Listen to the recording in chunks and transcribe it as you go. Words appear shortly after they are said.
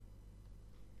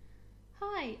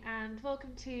Hi, and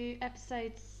welcome to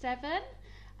episode 7.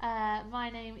 My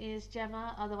name is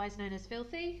Gemma, otherwise known as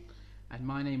Filthy. And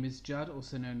my name is Judd,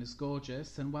 also known as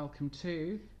Gorgeous, and welcome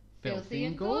to Filthy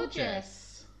and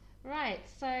Gorgeous. Right,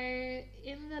 so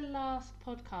in the last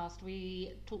podcast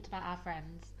we talked about our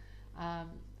friends,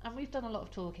 and we've done a lot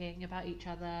of talking about each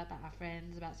other, about our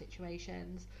friends, about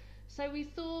situations. So we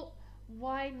thought,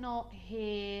 why not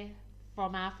hear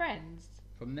from our friends?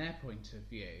 From their point of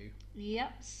view.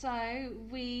 Yep, so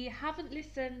we haven't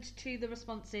listened to the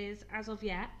responses as of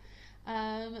yet,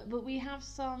 but we have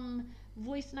some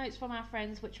voice notes from our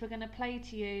friends which we're going to play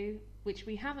to you, which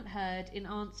we haven't heard, in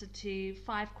answer to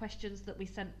 5 questions that we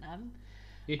sent them.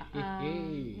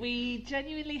 We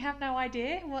genuinely have no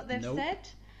idea what they've said,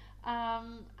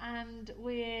 and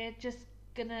we're just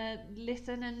going to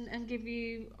listen and give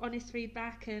you honest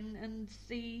feedback and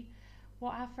see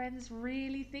what our friends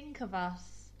really think of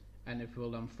us. And if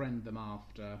we'll unfriend them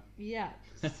after. Yeah,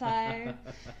 so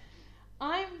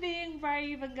I'm being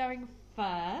brave and going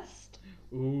first.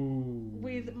 Ooh.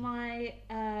 With my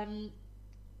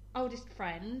oldest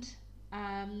friend.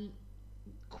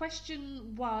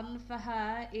 Question 1 for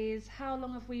her is, how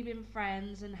long have we been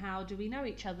friends and how do we know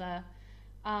each other?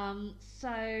 So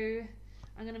I'm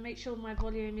going to make sure my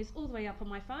volume is all the way up on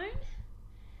my phone,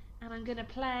 and I'm going to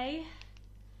play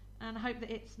and hope that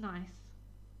it's nice.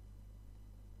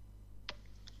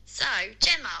 So,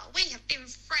 Gemma, we have been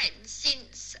friends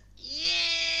since year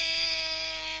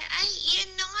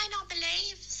 9, I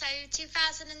believe. So,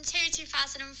 2002,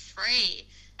 2003.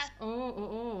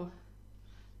 Oh.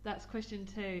 That's question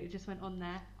 2. It just went on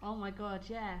there. Oh my god,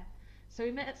 yeah. So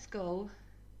we met at school.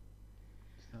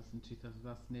 2000,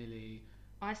 that's nearly...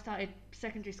 I started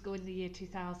secondary school in the year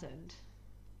 2000.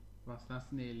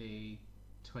 That's nearly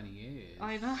 20 years.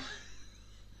 I know.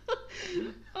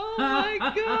 Oh my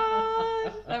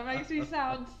god, that makes me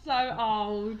sound so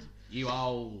old. You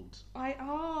old.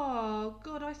 Oh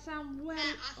god, I sound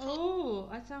well.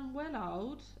 I sound well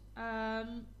old.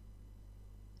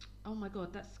 Oh my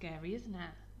god, that's scary, isn't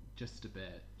it? Just a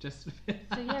bit.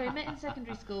 So yeah, we met in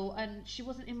secondary school, and she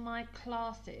wasn't in my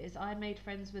classes. I made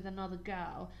friends with another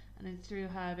girl, and then through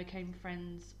her became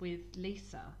friends with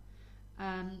Lisa.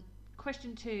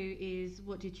 Question 2 is,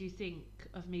 what did you think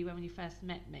of me when you first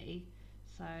met me?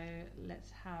 So let's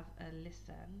have a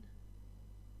listen.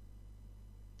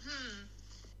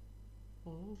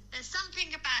 Ooh. There's something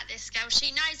about this girl.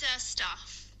 She knows her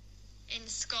stuff in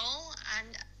school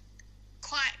and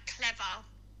quite clever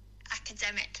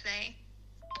academically.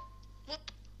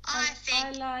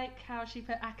 I like how she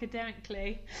put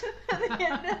academically.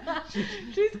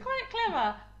 She's quite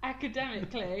clever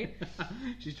academically.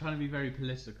 She's trying to be very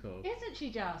political. Isn't she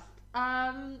just?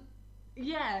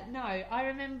 Yeah, no. I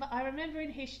remember in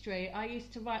history, I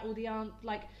used to write all the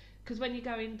because when you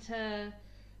go into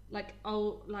I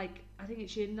think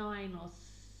it's year 9 or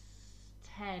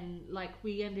 10,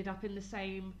 we ended up in the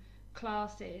same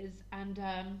classes, and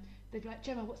they'd be like,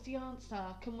 Gemma, what's the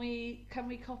answer? Can we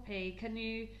copy? Can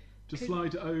you just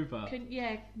slide it over?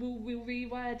 We'll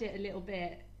reword it a little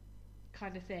bit,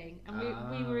 kind of thing. And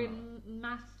we were in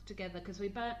maths together because we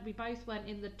both weren't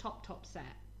in the top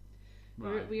set.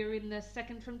 Right. We were in the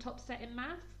second from top set in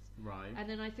maths. Right. And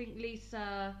then I think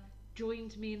Lisa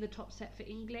joined me in the top set for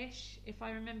English, if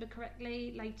I remember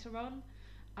correctly, later on.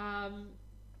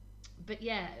 But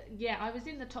yeah, I was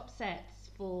in the top sets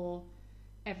for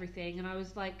everything, and I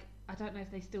was like, I don't know if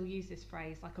they still use this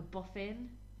phrase, like a boffin.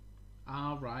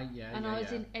 Right, yeah. And I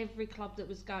was in every club that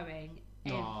was going.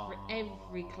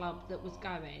 Every club that was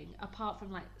going, apart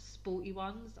from sporty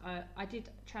ones. I did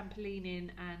trampolining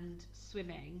and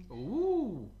swimming.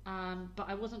 Ooh. But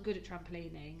I wasn't good at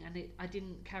trampolining, and I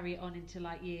didn't carry it on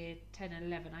until year 10 and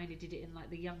 11. I only did it in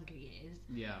the younger years.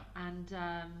 Yeah. And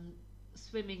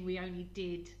swimming we only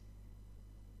did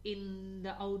in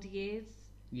the older years.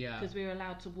 Yeah. Because we were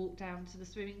allowed to walk down to the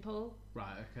swimming pool.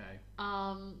 Right. Okay.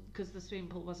 Because the swimming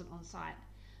pool wasn't on site.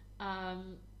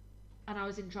 And I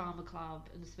was in drama club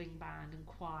and swing band and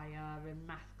choir and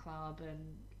math club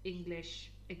and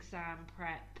English exam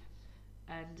prep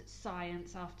and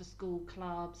science after school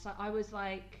club. So I was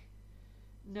like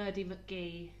nerdy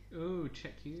McGee. Oh,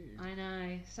 check you. I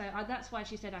know. So that's why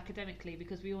she said academically,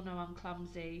 because we all know I'm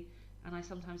clumsy and I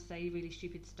sometimes say really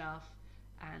stupid stuff,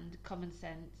 and common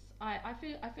sense. I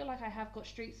feel like I have got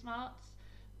street smarts,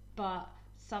 but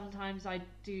sometimes I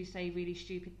do say really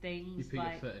stupid things. You put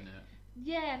your foot in it.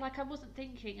 Yeah, I wasn't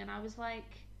thinking, and I was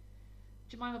like,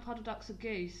 Jemima Puddle Duck's a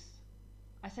goose.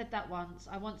 I said that once.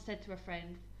 I once said to a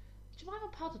friend, Jemima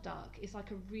Puddle Duck is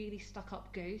like a really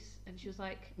stuck-up goose, and she was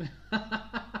like,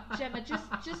 Gemma,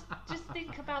 just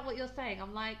think about what you're saying.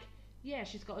 I'm like, Yeah,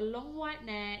 she's got a long white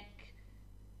neck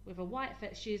with a white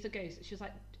face. She's a goose. She was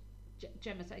like,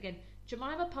 Gemma, say it again.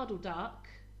 Jemima Puddle Duck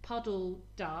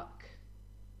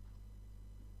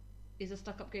is a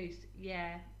stuck-up goose.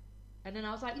 Yeah. And then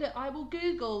I was like, look, I will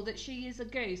Google that she is a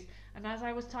goose. And as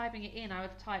I was typing it in, I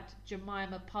have typed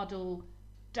Jemima Puddle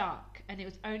Duck. And it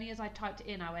was only as I typed it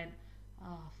in, I went,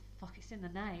 oh, fuck, it's in the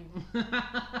name.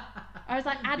 I was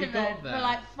like adamant for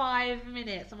like 5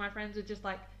 minutes. And my friends were just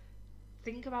like,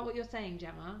 think about what you're saying,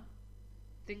 Gemma.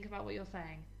 Think about what you're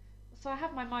saying. So I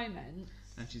have my moments.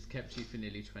 And she's kept you for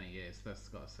nearly 20 years. That's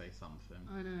got to say something.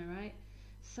 I know, right?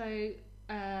 So,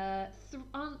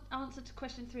 answer to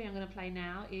question 3 I'm going to play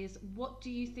now is, what do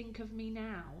you think of me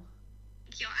now?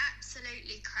 You're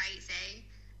absolutely crazy,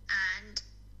 and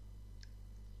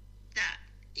that,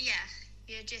 yeah,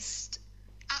 you're just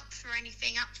up for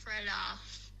anything, up for a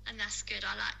laugh, and that's good.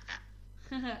 I like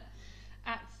that.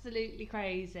 Absolutely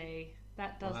crazy.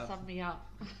 That does sum me up.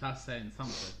 That's saying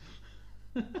something.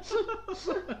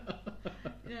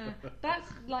 Yeah,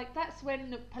 that's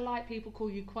when polite people call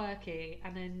you quirky,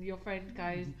 and then your friend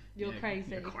goes, "You're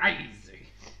crazy." You're crazy.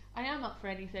 I am up for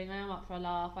anything. I am up for a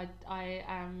laugh. I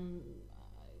am.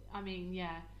 I mean,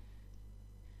 yeah.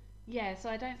 So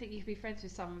I don't think you can be friends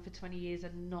with someone for 20 years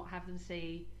and not have them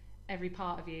see every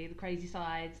part of you, the crazy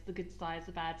sides, the good sides,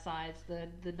 the bad sides, the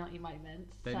nutty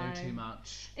moments. They know too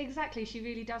much. Exactly, she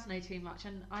really does know too much.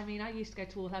 And I mean, I used to go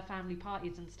to all her family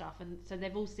parties and stuff, and so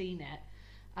they've all seen it.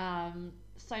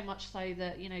 So much so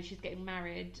that, you know, she's getting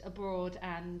married abroad,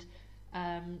 and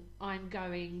I'm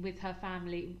going with her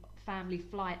family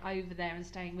flight over there and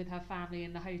staying with her family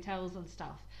in the hotels and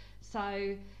stuff.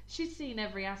 So she's seen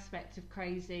every aspect of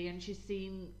crazy, and she's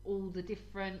seen all the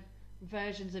different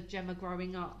versions of Gemma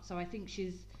growing up. So I think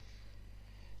she's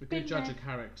a good judge of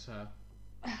character.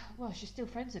 Well, she's still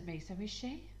friends with me, so is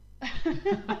she?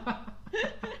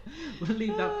 We'll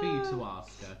leave that for you to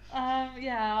ask her.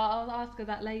 Yeah, I'll ask her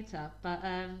that later. But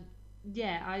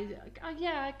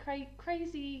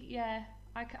crazy. Yeah,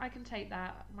 I can take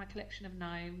that. My collection of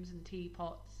gnomes and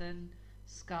teapots and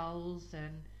skulls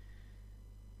and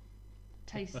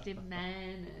tasting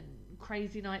men and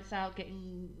crazy nights out,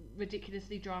 getting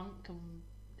ridiculously drunk and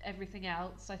everything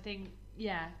else. I think,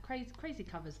 yeah, crazy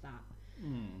covers that.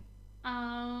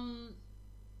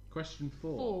 Question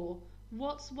 4.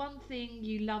 What's one thing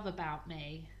you love about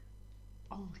me?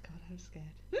 Oh my god, I'm scared.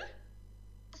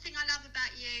 The thing I love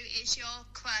about you is your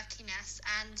quirkiness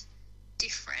and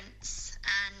difference,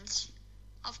 and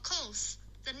of course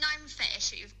the gnome fetish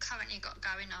that you've currently got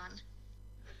going on.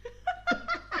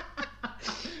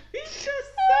 He just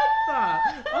said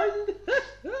that.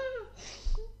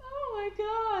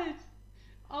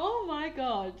 Oh my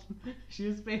god.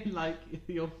 She's been like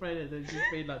your friend, and then she's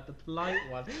been like the polite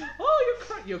one. Oh,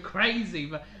 you're crazy,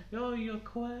 but you're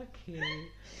quirky.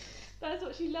 That's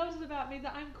what she loves about me,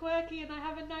 that I'm quirky and I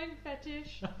have a gnome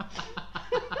fetish.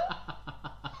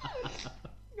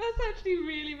 That's actually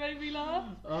really made me laugh.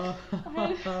 Oh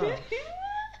my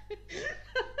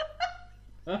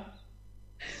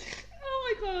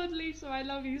god, Lisa, I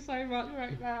love you so much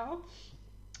right now.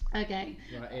 Okay,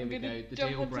 right, here we go. The jump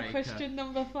deal on to breaker. question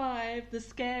number 5, the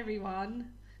scary one,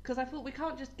 because I thought we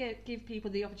can't just give people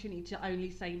the opportunity to only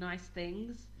say nice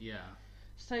things. Yeah.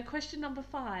 So question number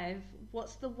 5,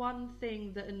 what's the one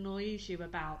thing that annoys you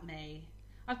about me?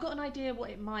 I've got an idea what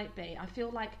it might be. I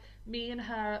feel like me and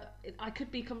her, I could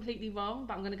be completely wrong,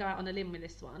 but I'm going to go out on a limb with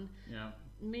this one. Yeah.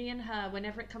 Me and her,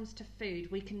 whenever it comes to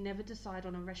food, we can never decide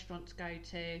on a restaurant to go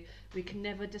to. We can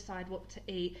never decide what to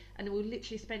eat. And we'll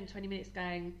literally spend 20 minutes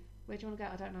going, where do you want to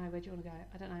go? I don't know. Where do you want to go?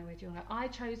 I don't know. Where do you want to go? I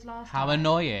chose last time. How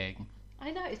annoying. I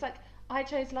know. It's like, I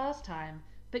chose last time.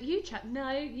 But you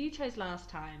chose last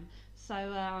time.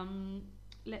 So,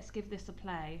 let's give this a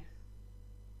play.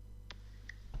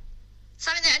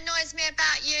 Something that annoys me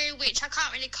about you, which I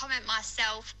can't really comment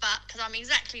myself, but because I'm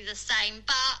exactly the same,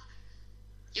 but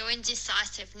your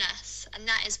indecisiveness, and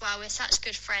that is why we're such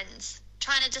good friends.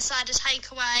 Trying to decide a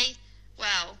takeaway,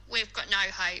 well, we've got no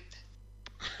hope.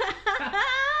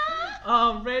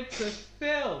 Oh, red to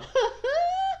Phil.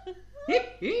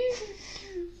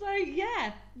 So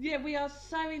yeah, we are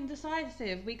so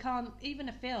indecisive. We can't even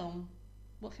a film.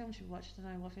 What film should we watch? I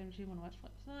don't know. What film do you want to watch? I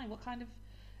don't know. What kind of?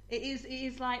 It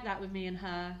is like that with me and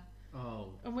her.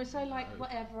 Oh. And we're so like,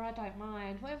 whatever, I don't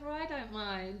mind.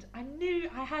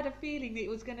 I had a feeling that it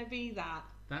was going to be that.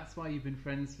 That's why you've been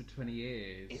friends for 20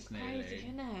 years. It's nearly. crazy,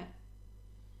 isn't it?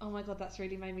 Oh my god, that's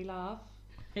really made me laugh.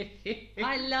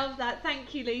 I love that.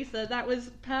 Thank you, Lisa. That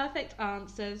was perfect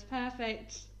answers.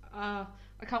 Perfect. I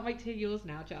can't wait to hear yours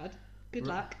now, Judd. Good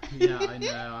luck. Yeah, I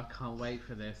know. I can't wait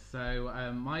for this. So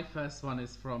my first one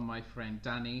is from my friend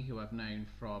Danny, who I've known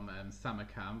from summer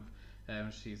camp.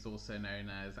 She's also known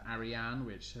as Ariane,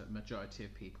 which a majority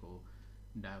of people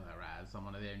know her as. I'm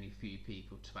one of the only few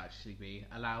people to actually be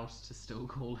allowed to still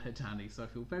call her Danny, so I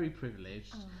feel very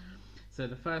privileged. So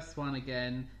the first one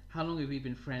again, how long have we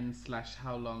been friends /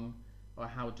 how long or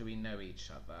how do we know each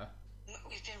other?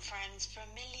 We've been friends for 1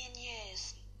 million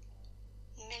years.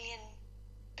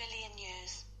 Billion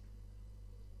years.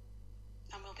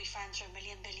 And we'll be friends for 1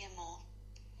 million billion more.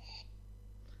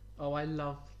 Oh, I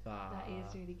love that. That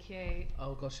is really cute.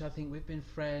 Oh gosh, I think we've been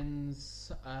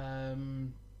friends.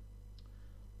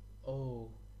 Cool,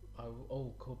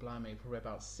 blimey, probably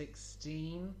about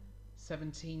 16,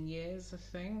 17 years, I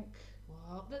think.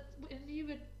 Wow, and you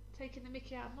were taking the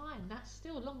mickey out of mine. That's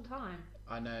still a long time.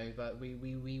 I know, but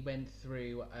we went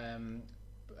through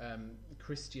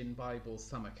Christian Bible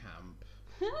summer camp,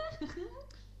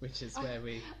 which is where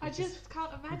we. I just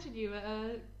can't imagine you at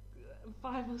a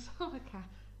Bible summer camp.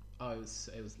 Oh,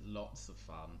 it was lots of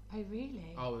fun. Oh,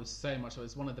 really? Oh, it was so much. It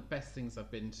was one of the best things I've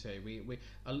been to.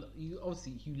 You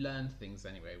obviously you learn things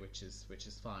anyway, which is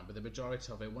fine. But the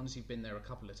majority of it, once you've been there a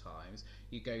couple of times,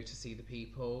 you go to see the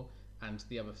people, and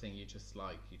the other thing you just go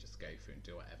through and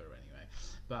do whatever anyway.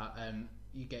 But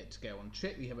you get to go on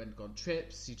trip. You haven't gone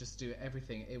trips. You just do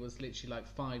everything. It was literally like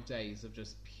 5 days of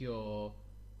just pure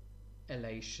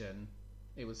elation.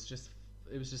 It was just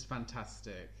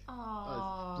fantastic. Oh, it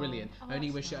was brilliant. Oh,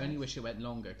 only that's wish it went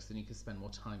longer, because then you could spend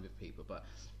more time with people. But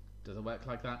does it work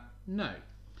like that? No.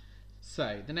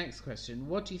 So the next question: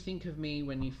 what do you think of me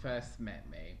when you first met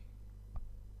me?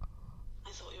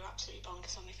 I thought you were absolutely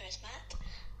bonkers when we first met,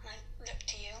 and I looked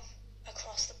to you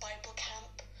across the Bible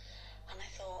camp, and I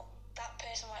thought, that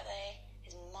person right there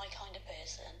is my kind of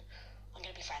person. I'm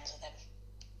going to be friends with him.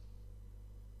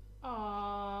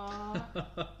 Aww.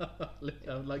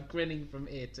 I'm like grinning from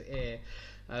ear to ear.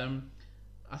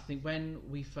 I think when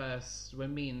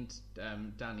me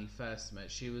and Danny first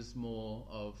met, she was more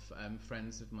of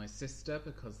friends with my sister,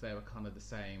 because they were kind of the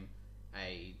same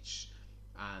age,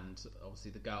 and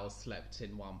obviously the girls slept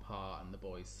in one part and the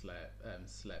boys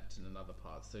slept in another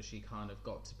part, so she kind of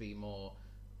got to be more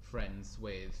friends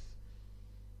with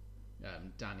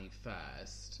Danny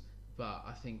first. But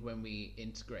I think when we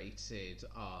integrated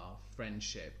our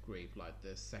friendship group, like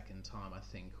the second time I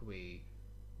think we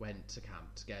went to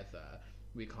camp together,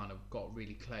 we kind of got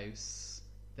really close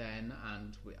then,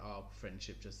 and our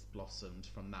friendship just blossomed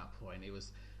from that point. It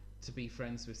was to be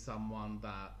friends with someone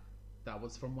that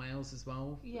was from Wales as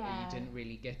well. Yeah. You didn't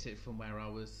really get it from where I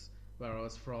was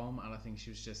from, and I think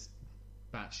she was just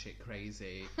batshit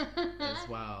crazy as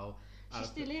well. She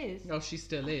still is. Oh, she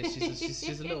still is.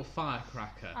 She's a little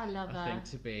firecracker. I love her. I think,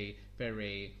 to be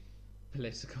very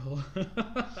political.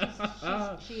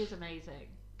 She is amazing.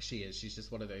 She is. She's just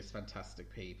one of those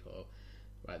fantastic people.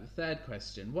 Right, the third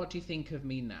question. What do you think of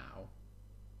me now?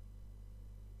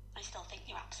 I still think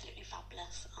you're absolutely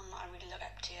fabulous, and I really look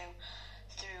up to you.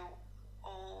 Through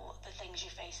all the things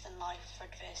you faced in life, for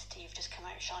adversity, you've just come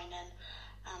out shining,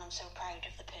 and I'm so proud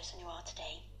of the person you are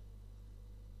today.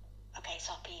 Okay,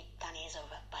 Soppy, Danny is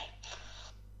over. Bye.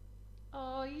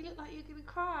 Oh, you look like you're going to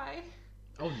cry.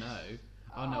 Oh no.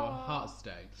 Oh no, I'm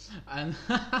heartstone. And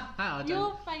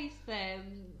Your face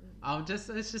then.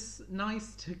 It's just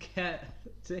nice to get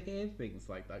to hear things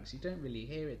like that, because you don't really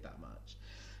hear it that much.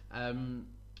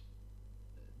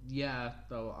 Yeah,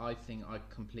 though I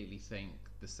completely think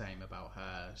the same about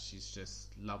her. She's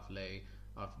just lovely.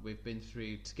 We've been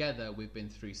through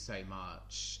so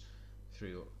much,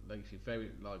 through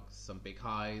some big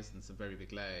highs and some very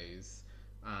big lows.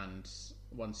 And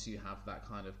once you have that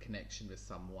kind of connection with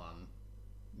someone,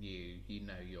 you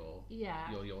know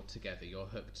you're together. You're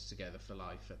hooked together for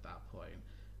life at that point.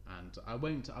 And I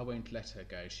won't let her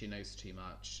go. She knows too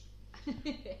much.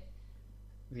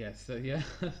 Yeah, so yeah,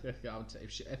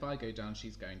 if I go down,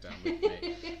 she's going down with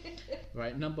me.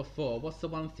 Right, number 4. What's the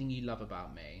one thing you love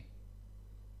about me?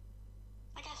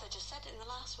 I guess I just said it in the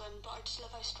last one, but I just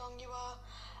love how strong you are.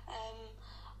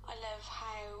 I love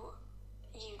how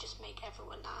you just make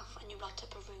everyone laugh and you light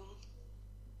up a room.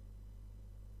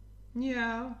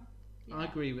 Yeah. I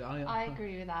agree with I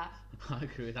agree with that. I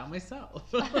agree with that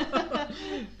myself.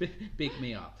 Big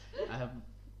me up.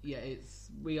 Yeah,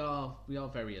 we are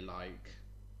very alike,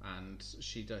 and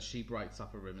she brights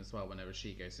up a room as well whenever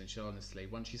she goes in. She honestly,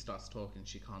 once she starts talking,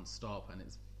 she can't stop, and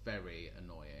it's very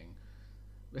annoying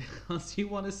because you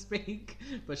want to speak,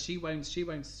 but she won't. She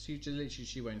won't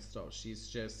stop. She's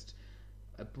just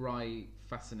a bright,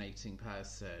 fascinating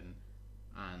person,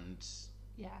 and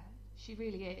yeah, She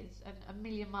really is. And a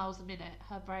million miles a minute.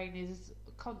 Her brain is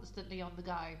constantly on the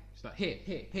go. She's like,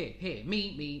 here,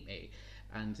 me.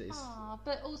 And it's...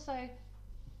 but also,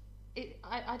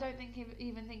 I don't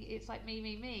even think it's like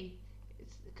me.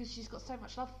 It's because she's got so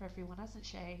much love for everyone, hasn't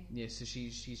she? Yeah, so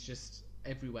she's just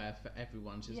everywhere for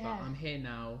everyone. She's like, I'm here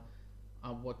now.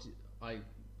 I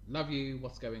love you.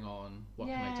 What's going on? What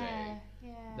can I do?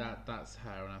 Yeah. That's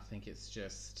her, and I think it's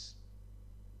just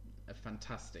a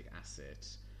fantastic asset.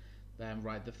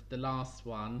 Right, the last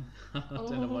one. I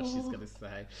don't know what she's going to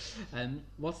say.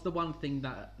 What's the one thing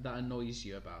that annoys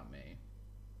you about me?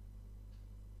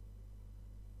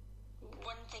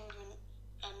 One thing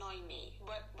annoy me.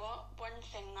 What? One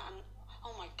thing that...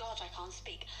 oh my God, I can't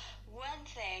speak. One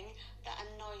thing that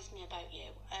annoys me about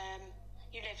you.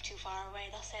 You live too far away.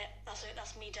 That's it.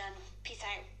 That's me done. Peace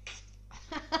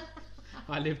out.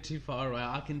 I live too far away.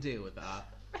 I can deal with that.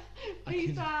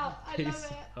 Peace out. I love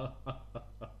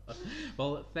it.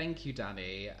 Well, thank you,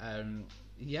 Danny.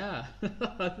 Yeah,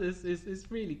 this is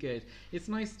really good. It's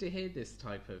nice to hear this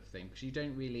type of thing because you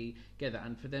don't really get that,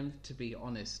 and for them to be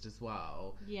honest as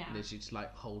well. Yeah. Literally to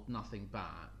like hold nothing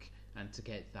back, and to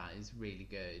get that is really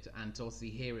good, and to also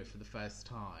hear it for the first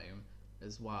time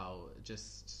as well.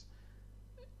 Just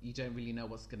you don't really know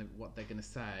what they're gonna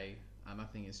say, and I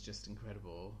think it's just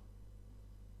incredible.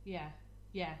 Yeah.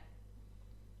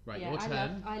 Right, yeah, your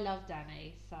turn. I love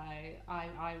Danny, so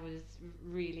I was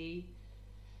really,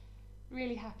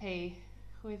 really happy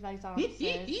with those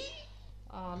answers.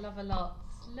 Oh, love her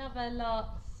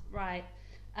lots. Right,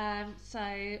 so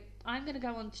I'm going to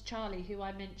go on to Charlie, who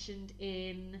I mentioned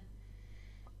in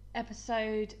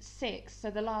episode 6,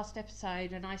 so the last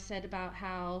episode, and I said about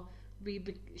how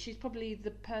she's probably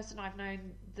the person I've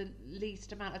known the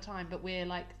least amount of time, but we're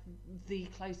like the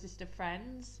closest of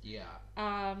friends. Yeah.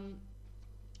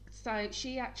 So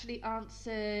she actually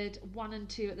answered 1 and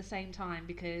 2 at the same time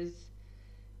because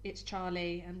it's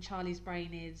Charlie and Charlie's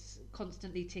brain is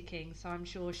constantly ticking. So I'm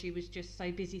sure she was just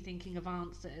so busy thinking of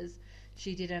answers,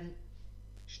 she didn't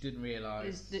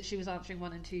realise that she was answering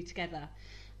 1 and 2 together.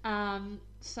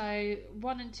 So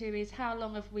 1 and 2 is, how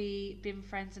long have we been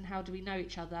friends and how do we know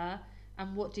each other?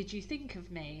 And what did you think of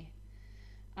me?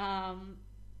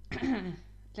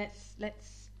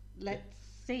 Let's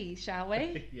see, shall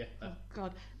we? Yeah. Oh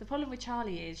God, the problem with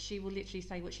Charlie is she will literally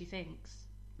say what she thinks,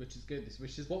 which is good.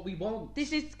 Which is what we want.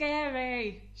 This is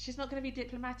scary. She's not going to be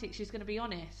diplomatic. She's going to be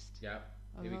honest. Yeah.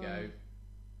 Here we go.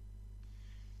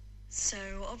 So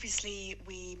obviously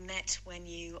we met when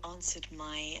you answered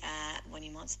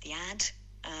the ad,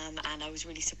 and I was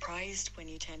really surprised when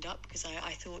you turned up because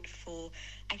I thought for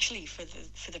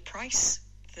the price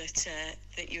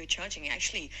that you were charging,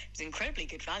 actually it was incredibly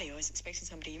good value. I was expecting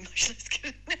somebody much less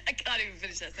good. I can't even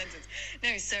finish that sentence.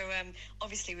 No, so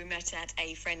obviously we met at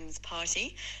a friend's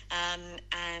party, and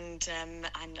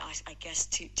I guess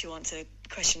to answer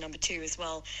question number 2 as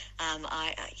well,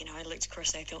 I looked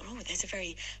across and I thought, there's a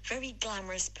very, very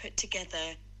glamorous, put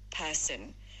together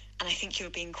person, and I think you're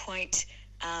being quite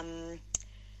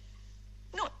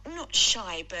not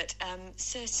shy, but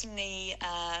certainly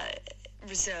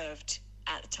reserved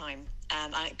at the time,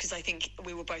 because I think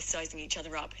we were both sizing each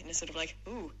other up in a sort of like,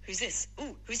 ooh, who's this?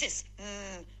 Ooh, who's this?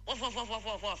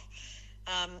 Waff.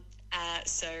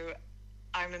 So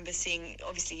I remember seeing,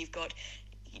 obviously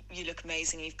you look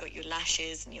amazing, you've got your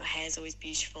lashes and your hair's always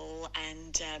beautiful,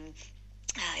 and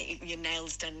your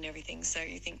nails done and everything, so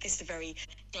you think this is a very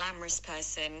glamorous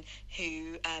person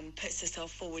who puts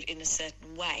herself forward in a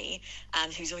certain way,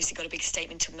 and who's obviously got a big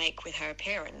statement to make with her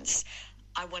appearance.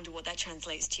 I wonder what that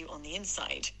translates to on the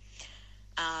inside.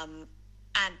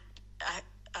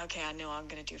 Okay, I know I'm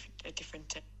going to do a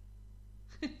different...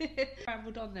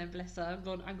 Rambled on then, bless her.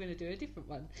 I'm going to do a different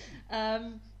one.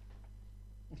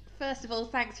 First of all,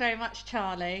 thanks very much,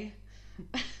 Charlie.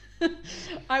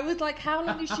 I was like, how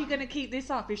long is she going to keep this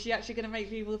up? Is she actually going to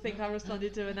make people think I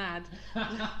responded to an ad?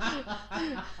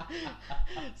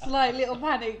 Slight little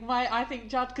panic. I think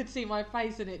Judd could see my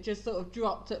face and it just sort of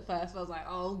dropped at first. I was like,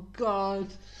 oh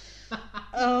God.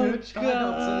 Oh Try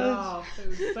not to laugh. It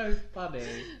was so funny.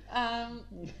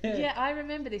 Yeah, I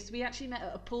remember this. We actually met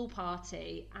at a pool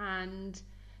party, and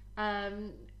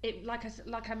it,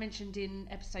 like I mentioned in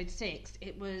episode 6,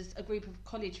 it was a group of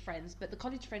college friends, but the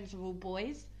college friends were all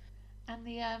boys, and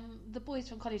the boys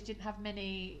from college didn't have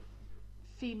many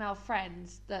female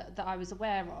friends that I was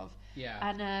aware of. Yeah.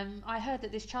 And I heard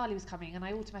that this Charlie was coming, and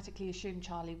I automatically assumed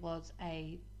Charlie was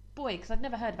a boy because I'd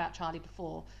never heard about Charlie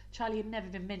before. Charlie had never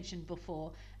been mentioned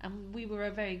before, and we were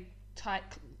a very tight,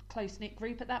 close-knit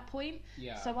group at that point.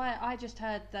 Yeah. So I just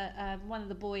heard that one of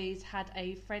the boys had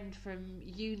a friend from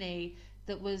uni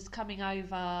that was coming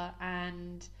over,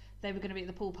 and they were going to be at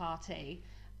the pool party.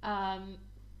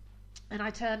 And I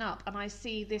turn up and I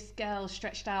see this girl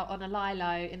stretched out on a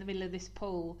lilo in the middle of this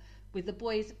pool with the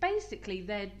boys. Basically,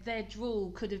 their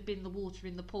drool could have been the water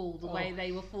in the pool, the way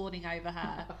they were fawning over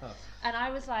her. And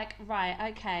I was like,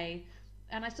 right, okay.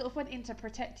 And I sort of went into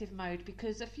protective mode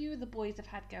because a few of the boys have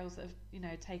had girls that have, you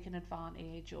know, taken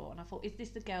advantage. And I thought, is this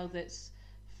the girl that's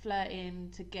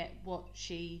flirting to get what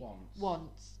she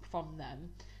wants from them?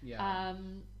 Yeah.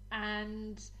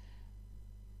 And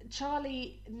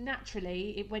Charlie,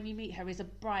 naturally, when you meet her, is a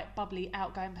bright, bubbly,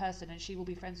 outgoing person, and she will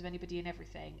be friends with anybody and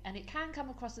everything. And it can come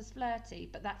across as flirty,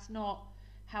 but that's not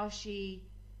how she's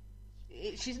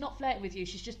not flirting with you.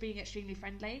 She's just being extremely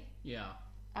friendly. Yeah.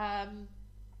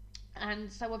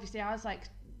 And so obviously I was like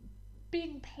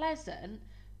being pleasant,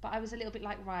 but I was a little bit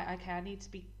like, right, okay, I need to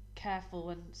be careful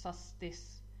and suss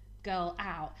this girl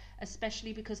out,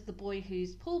 especially because the boy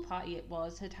whose pool party it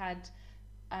was had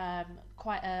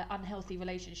quite an unhealthy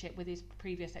relationship with his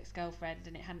previous ex-girlfriend,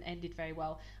 and it hadn't ended very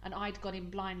well, and I'd gone in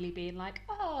blindly being like,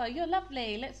 oh, you're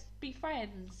lovely, let's be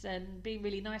friends, and being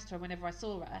really nice to her whenever I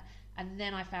saw her. And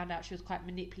then I found out she was quite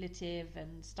manipulative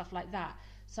and stuff like that,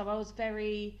 so I was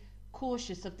very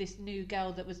cautious of this new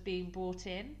girl that was being brought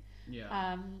in.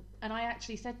 And I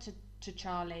actually said to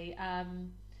Charlie,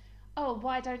 oh,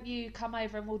 why don't you come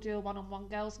over and we'll do a one-on-one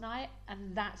girls night?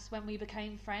 And that's when we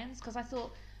became friends, because I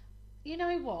thought, you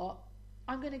know what,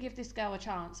 I'm going to give this girl a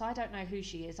chance. I don't know who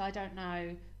she is. I don't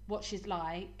know what she's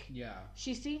like. Yeah.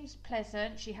 She seems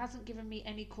pleasant. She hasn't given me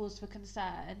any cause for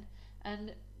concern.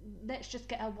 And let's just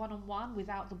get her one-on-one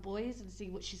without the boys and see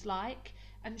what she's like.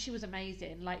 And she was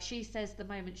amazing. Like, she says the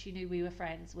moment she knew we were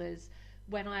friends was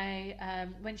when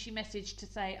when she messaged to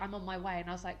say, I'm on my way. And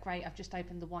I was like, great, I've just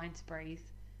opened the wine to breathe.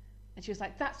 And she was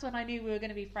like, that's when I knew we were going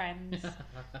to be friends.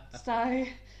 So,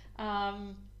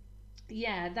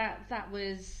 yeah, that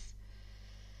was,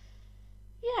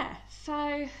 yeah,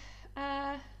 so,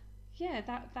 yeah,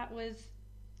 that was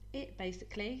it,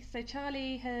 basically. So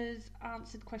Charlie has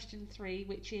answered question 3,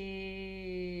 which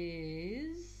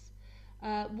is,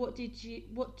 what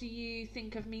do you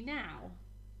think of me now?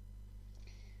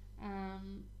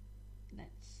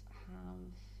 Let's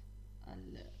have a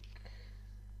look.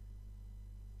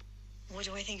 What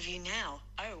do I think of you now?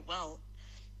 Oh, well,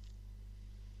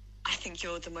 I think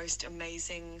you're the most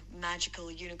amazing, magical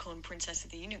unicorn princess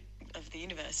of the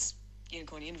universe.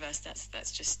 Unicorn universe.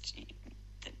 That's just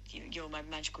you're my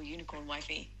magical unicorn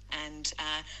wifey, and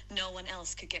no one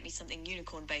else could get me something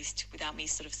unicorn based without me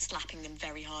sort of slapping them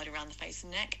very hard around the face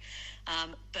and neck.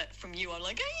 But from you, I'm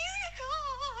like a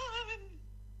unicorn.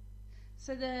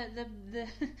 So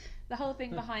the whole thing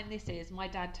behind this is my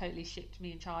dad totally shipped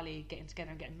me and Charlie getting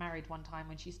together and getting married one time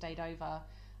when she stayed over.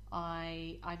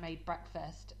 I made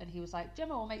breakfast and he was like,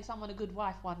 Gemma will make someone a good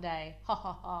wife one day, ha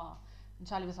ha ha. And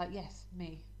Charlie was like, yes,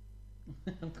 me.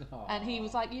 And he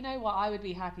was like, you know what, I would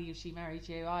be happy if she married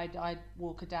you. I'd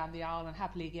walk her down the aisle and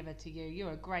happily give her to you.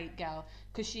 You're a great girl.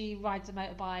 Because she rides a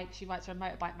motorbike, she writes for a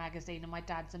motorbike magazine, and my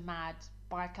dad's a mad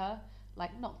biker.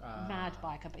 Like, not mad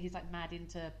biker, but he's like mad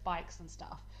into bikes and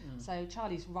stuff. So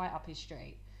Charlie's right up his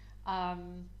street.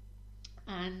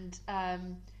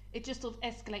 It just sort of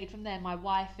escalated from there. My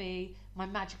wifey, my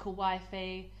magical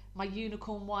wifey, my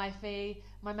unicorn wifey,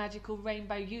 my magical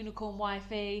rainbow unicorn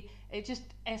wifey. It just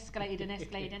escalated and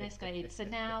escalated and escalated. So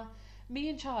now, me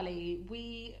and Charlie,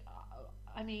 me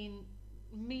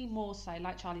more so,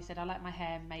 like Charlie said, I like my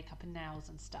hair, makeup and nails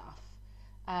and stuff.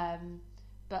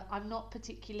 But I'm not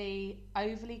particularly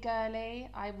overly girly.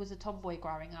 I was a tomboy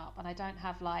growing up, and I don't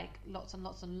have like lots and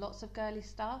lots and lots of girly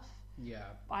stuff. Yeah.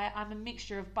 I'm a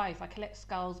mixture of both. I collect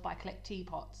skulls, but I collect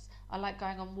teapots. I like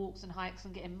going on walks and hikes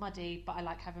and getting muddy, but I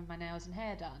like having my nails and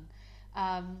hair done.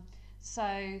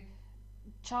 So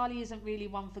Charlie isn't really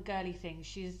one for girly things.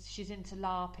 She's into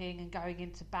LARPing and going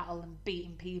into battle and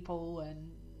beating people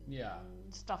and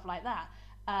stuff like that.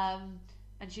 And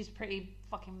she's pretty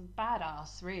fucking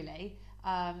badass, really.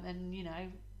 And you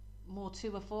know, more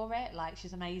to her for it. Like,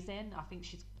 she's amazing. I think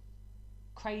she's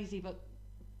crazy but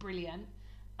brilliant.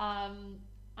 I'm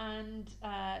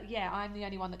the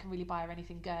only one that can really buy her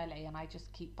anything girly, and I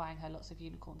just keep buying her lots of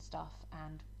unicorn stuff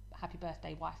and happy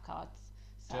birthday wife cards.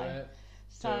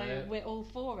 So we're all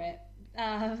for it.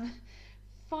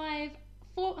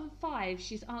 4 and 5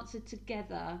 she's answered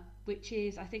together, which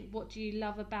is, I think, what do you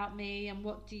love about me and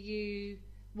what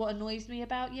annoys me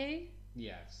about you?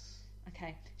 Yes.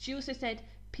 Okay. She also said,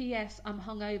 P.S. I'm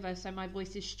hungover, so my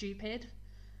voice is stupid.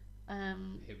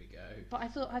 Here we go. But I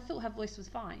thought her voice was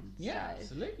fine. Yeah, so,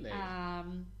 absolutely. I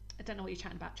don't know what you're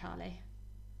chatting about, Charlie.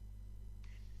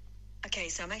 Okay,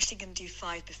 so I'm actually going to do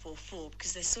 5 before 4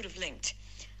 because they're sort of linked.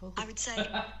 I would say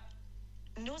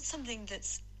not something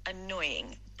that's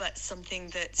annoying, but something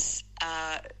that's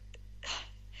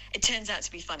it turns out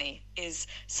to be funny, is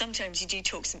sometimes you do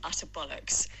talk some utter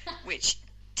bollocks, which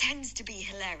tends to be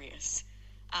hilarious.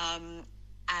 And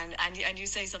you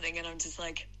say something, and I'm just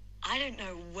like, I don't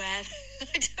know where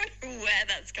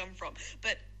that's come from,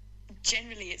 but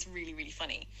generally it's really, really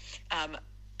funny.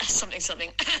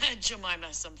 Something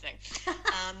Jemima something.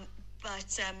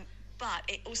 But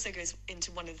it also goes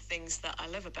into one of the things that I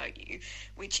love about you,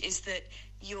 which is that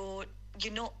you're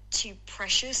not too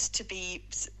precious to be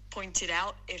pointed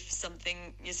out if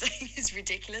something you're saying is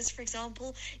ridiculous. For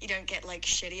example, you don't get like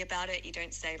shitty about it. You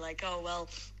don't say like, well,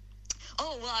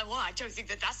 I don't think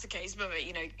that's the case, but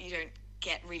you know, you don't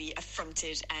get really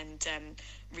affronted and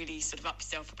really sort of up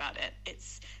yourself about it.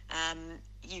 It's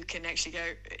you can actually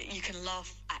you can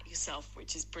laugh at yourself,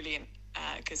 which is brilliant,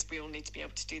 because we all need to be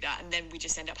able to do that. And then we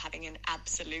just end up having an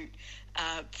absolute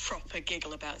proper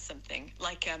giggle about something,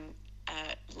 like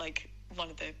one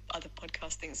of the other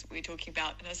podcast things we were talking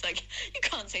about, and I was like, you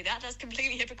can't say that's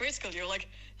completely hypocritical. You're like,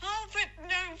 but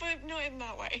not in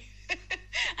that way.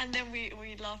 And then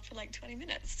we laughed for like 20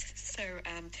 minutes.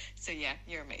 So yeah,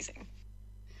 you're amazing.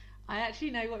 I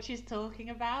actually know what she's talking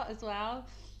about as well.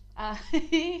 I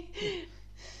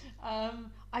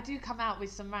do come out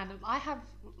with some random... I have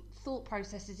thought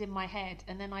processes in my head,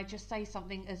 and then I just say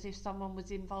something as if someone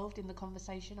was involved in the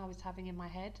conversation I was having in my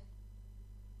head.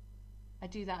 I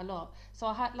do that a lot.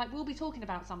 So we'll be talking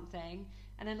about something,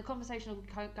 and then the conversation will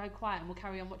go quiet, and we'll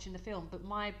carry on watching the film, but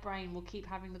my brain will keep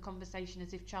having the conversation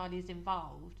as if Charlie is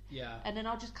involved. Yeah. And then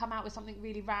I'll just come out with something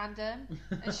really random,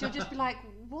 and she'll just be like,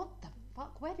 what the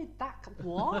fuck, where did that come,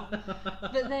 what?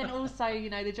 But then also,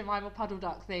 you know, the Jemima Puddle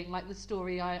Duck thing, like the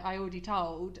story I already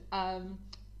told,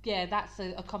 yeah, that's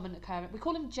a common occurrence. We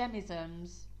call them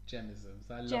gemisms.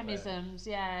 Gemisms, I love Gemisms,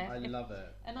 it. yeah. I love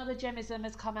it. Another gemism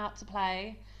has come out to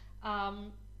play.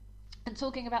 And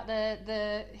talking about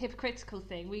the hypocritical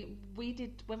thing, we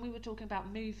did, when we were talking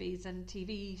about movies and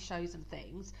TV shows and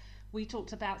things, we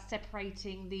talked about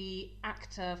separating the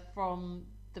actor from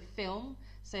the film.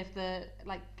 So if the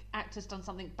actor's done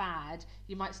something bad,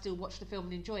 you might still watch the film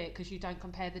and enjoy it because you don't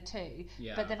compare the two.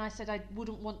 Yeah. But then I said I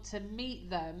wouldn't want to meet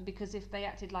them, because if they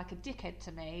acted like a dickhead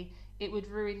to me, it would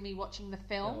ruin me watching the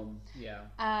film. Yeah.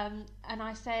 And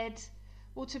I said,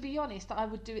 well, to be honest, I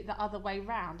would do it the other way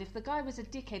round. If the guy was a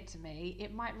dickhead to me,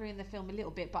 it might ruin the film a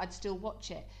little bit, but I'd still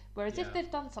watch it. Whereas if they've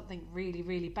done something really,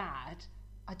 really bad,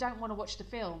 I don't want to watch the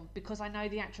film because I know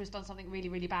the actor has done something really,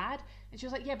 really bad. And she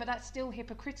was like, yeah, but that's still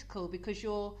hypocritical, because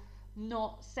you're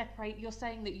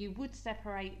saying that you would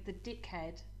separate the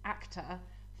dickhead actor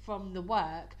from the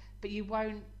work, but you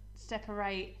won't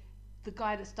separate the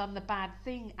guy that's done the bad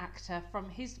thing actor from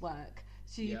his work.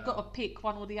 So you've got to pick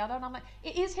one or the other. And I'm like,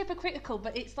 it is hypocritical,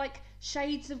 but it's like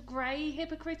shades of grey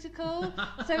hypocritical.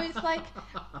 So it's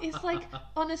like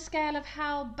on a scale of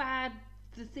how bad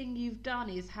the thing you've done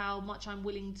is, how much I'm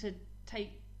willing to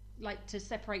take, to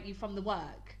separate you from the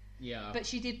work. Yeah. But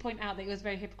she did point out that it was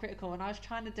very hypocritical, and I was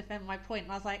trying to defend my point,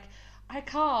 and I was like, I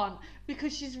can't,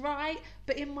 because she's right,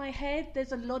 but in my head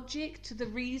there's a logic to the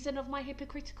reason of my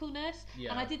hypocriticalness.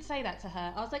 Yeah. And I did say that to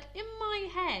her. I was like, in my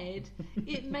head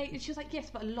she was like, yes,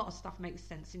 but a lot of stuff makes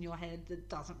sense in your head that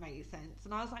doesn't make sense.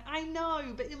 And I was like, I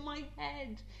know, but in my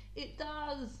head it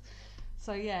does.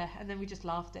 So yeah, and then we just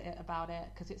laughed at it about it,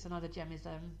 because it's another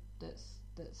gemism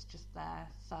that's just there.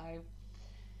 So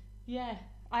yeah,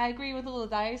 I agree with all of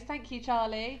those. Thank you,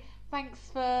 Charlie. Thanks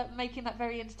for making that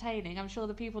very entertaining. I'm sure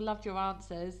the people loved your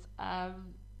answers.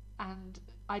 And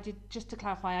I did, just to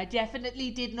clarify, I definitely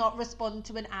did not respond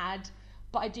to an ad,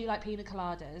 but I do like pina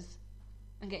coladas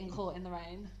and getting caught in the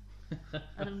rain.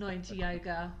 And I'm not into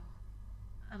yoga.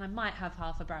 And I might have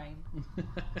half a brain.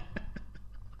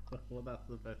 Well, that's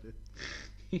the better.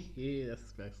 Yeah,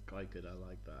 that's quite good. I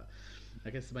like that.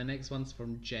 Okay, so my next one's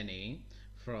from Jenny,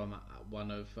 from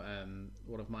one of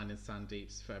mine and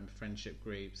Sandeep's friendship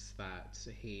groups that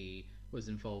he was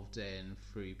involved in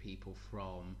through people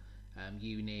from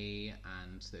uni,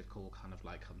 and they've all kind of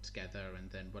come together. And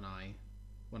then when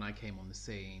I came on the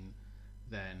scene,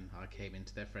 then I came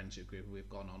into their friendship group. We've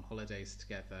gone on holidays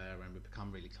together, and we've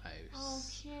become really close. Oh,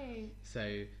 cute.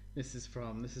 So this is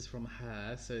from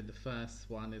her. So the first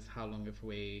one is, how long have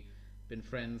we been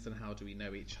friends, and how do we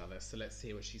know each other? So let's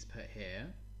see what she's put here.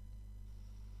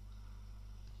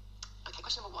 Okay,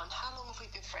 question number one, how long have we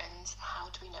been friends? How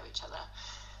do we know each other?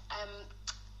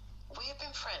 We have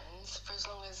been friends for as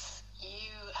long as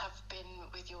you have been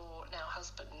with your now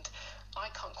husband. I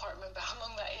can't quite remember how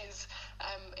long that is.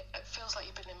 It feels like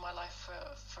you've been in my life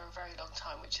for a very long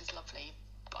time, which is lovely,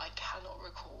 but I cannot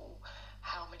recall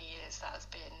how many years that has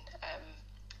been.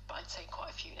 but I'd say quite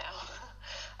a few now.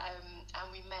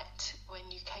 And we met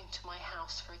when you came to my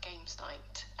house for a games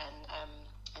night,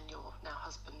 and your now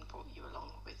husband brought you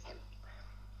along with him.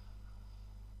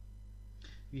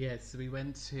 Yes, so we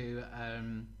went to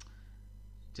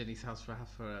Jenny's house for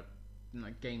a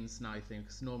games night thing,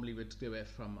 because normally we'd do it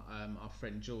from our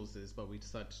friend Jules's, but we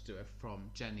decided to do it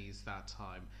from Jenny's that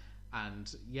time.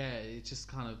 And yeah, it just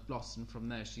kind of blossomed from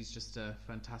there. She's just a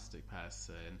fantastic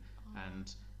person, and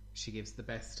she gives the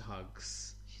best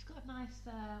hugs. She's got a nice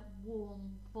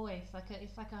warm voice,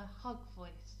 it's like a hug voice.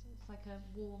 It's like a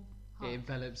warm hug. It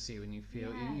envelops you and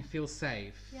you feel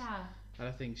safe. Yeah. And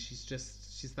I think she's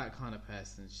that kind of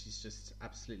person. She's just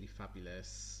absolutely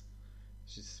fabulous.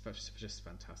 She's just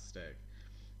fantastic.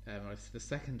 The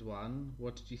second one,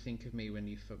 what did you think of me when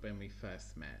we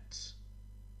first met?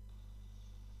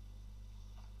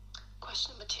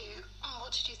 Question number 2,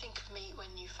 what did you think of me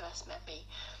when you first met me?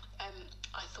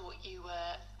 I thought you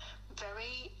were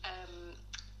very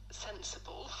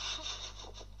sensible.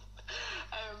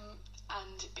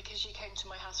 And because you came to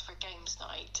my house for a games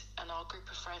night, and our group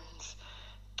of friends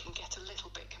can get a little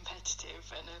bit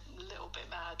competitive and a little bit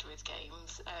mad with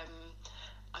games,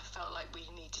 I felt like we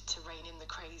needed to rein in the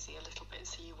crazy a little bit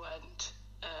so you weren't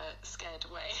scared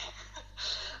away.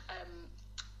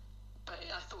 But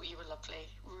I thought you were lovely,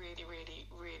 really, really,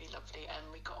 really lovely,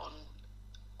 and we got on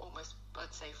almost,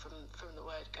 I'd say, from the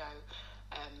word go.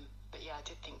 But yeah, I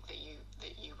did think that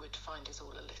you would find us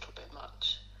all a little bit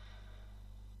much.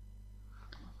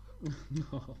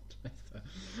 Oh, bless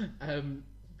her.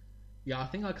 Yeah, I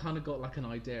think I kind of got like an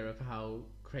idea of how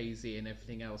crazy and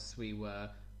everything else we were.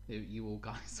 You all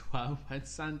guys were when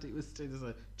Sandy was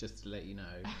still, just to let you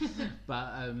know.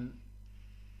 But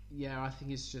yeah, I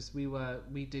think it's just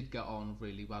we did get on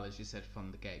really well, as you said,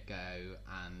 from the get-go,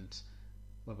 and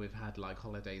when we've had like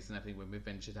holidays and everything, when we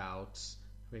ventured out,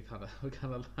 we're kind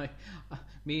of like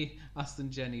us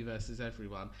and Jenny versus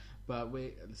everyone. But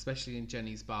we, especially in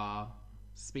Jenny's bar,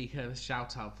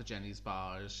 shout out for Jenny's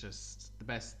bar. It's just the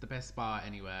best bar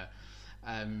anywhere.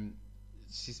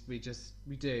 We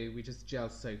just gel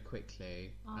so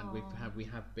quickly. Aww. And we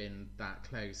have been that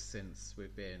close since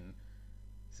we've been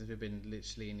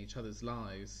literally in each other's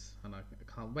lives, and I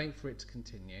can't wait for it to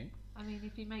continue. I mean,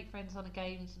 if you make friends on a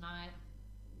games night,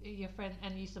 your friend,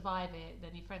 and you survive it,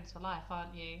 then you're friends for life,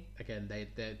 aren't you? Again,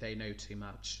 they know too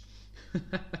much.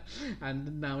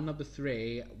 And now number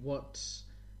 3, what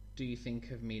do you think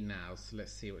of me now? So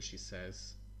let's see what she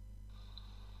says.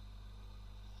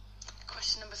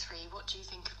 Question number 3, what do you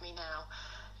think of me now?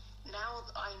 Now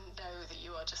I know that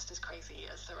you are just as crazy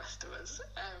as the rest of us.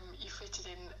 You fitted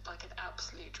in like an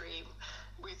absolute dream,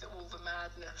 with all the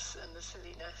madness and the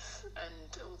silliness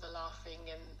and all the laughing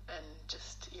and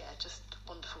just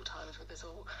wonderful times with us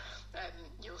all.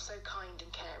 You're so kind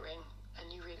and caring,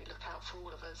 and you really look out for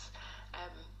all of us,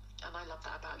 and I love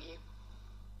that about you.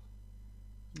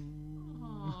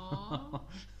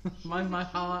 my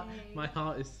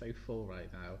heart is so full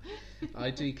right now.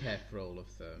 I do care for all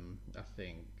of them. I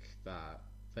think that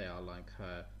they are like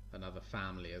another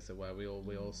family, as it were.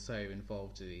 We're all so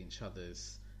involved in each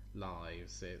other's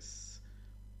lives. It's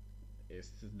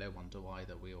no wonder why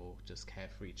that we all just care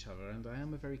for each other, and I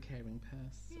am a very caring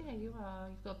person. Yeah, you are.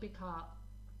 You've got a big heart.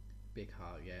 Big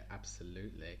heart, yeah,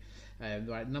 absolutely.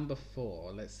 Right, number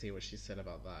 4, let's see what she said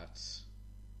about that.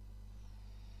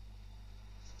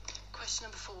 Question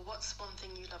number 4, what's one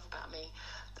thing you love about me?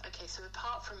 Okay, so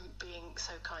apart from being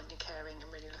so kind and caring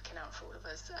and really looking out for all of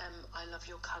us, I love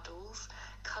your cuddles.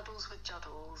 Cuddles with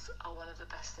Juddles are one of the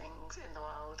best things in the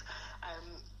world.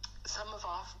 Some of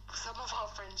our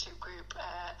friendship group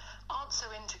aren't so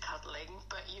into cuddling,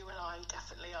 but you and I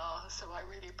definitely are, so I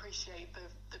really appreciate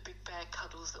the big bear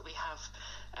cuddles that we have,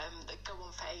 that go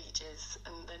on for ages,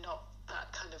 and they're not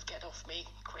that kind of get off me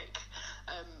quick.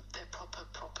 They're proper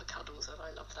cuddles, and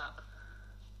I love that.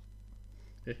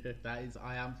 That is,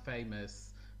 I am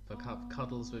famous for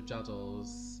cuddles with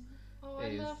Juddles. Oh,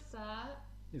 I love that.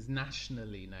 Is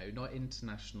nationally known, not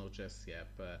international just yet,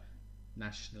 but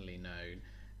nationally known.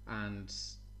 And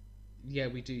yeah,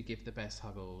 we do give the best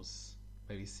huggles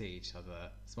when we see each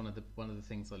other. It's one of the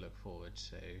things I look forward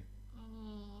to.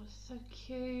 Oh, so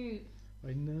cute.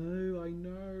 I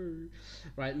know.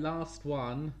 Right, last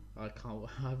one. I'm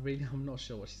not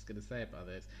sure what she's going to say about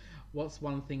this. What's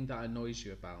one thing that annoys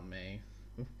you about me?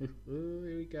 Here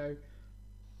we go.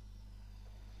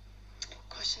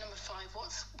 Question number 5.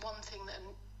 What's one thing that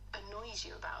annoys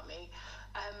you about me?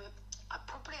 I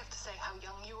probably have to say how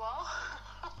young you are.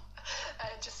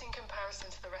 Just in comparison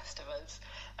to the rest of us,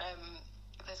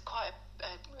 there's quite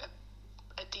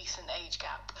a decent age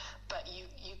gap, but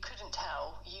you couldn't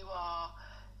tell. You are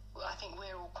I think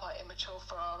we're all quite immature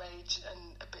for our age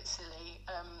and a bit silly,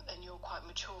 and you're quite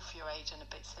mature for your age and a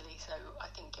bit silly, so I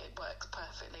think it works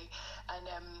perfectly. And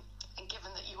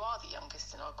given that you are the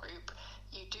youngest in our group,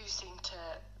 you do seem to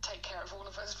take care of all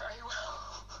of us very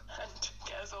well and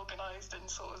get us organised and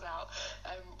sort us out,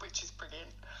 which is brilliant.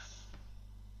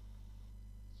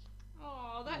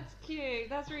 Oh, that's cute.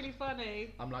 That's really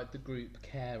funny. I'm like the group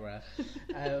carer.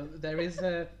 There is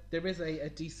a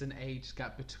decent age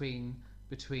gap between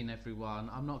everyone.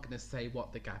 I'm not going to say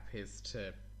what the gap is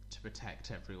to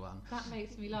protect everyone. That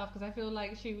makes me laugh because I feel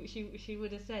like she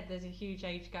would have said there's a huge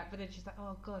age gap, but then she's like,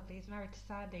 oh god, but he's married to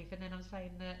Sandy, and then I'm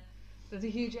saying that there's a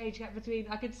huge age gap between.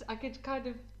 I could kind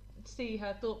of see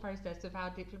her thought process of how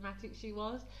diplomatic she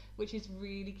was, which is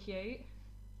really cute.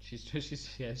 She's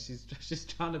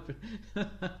trying to.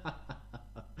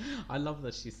 I love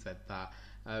that she said that.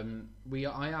 I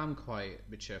am quite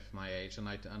mature for my age, and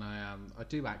I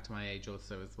do act my age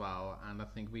also as well, and I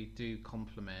think we do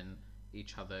complement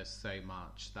each other so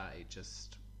much that it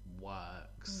just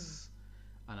works.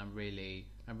 And I'm really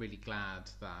glad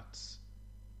that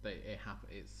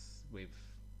we've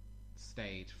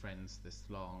stayed friends this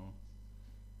long.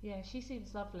 Yeah, she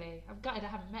seems lovely. I'm gutted I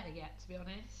haven't met her yet, to be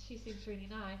honest. She seems really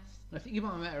nice. I think you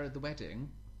might have met her at the wedding.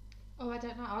 Oh, I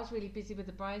don't know. I was really busy with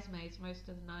the bridesmaids most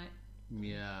of the night.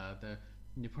 Yeah,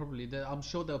 I'm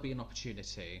sure there'll be an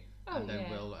opportunity, and then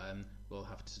we'll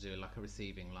have to do like a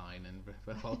receiving line and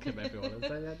welcome everyone and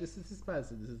say, yeah, this is this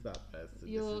person, this is that person.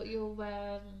 Your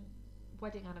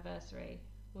wedding anniversary.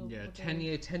 We'll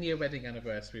 10-year wedding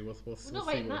anniversary. We'll not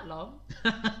waiting that long.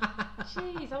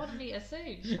 Jeez, I want to meet her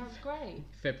soon. She sounds great.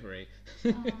 February.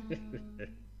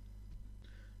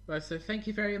 Right, so thank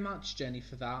you very much, Jenny,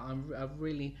 for that. I'm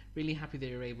really, really happy that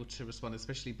you're able to respond,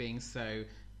 especially being so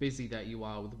busy that you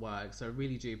are with work. So I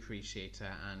really do appreciate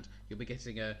it, and you'll be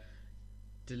getting a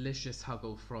delicious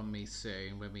huggle from me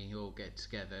soon when we all get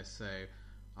together. So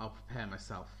I'll prepare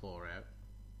myself for it.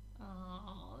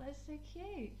 Oh, that's so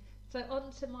cute. So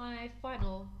on to my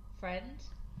final friend.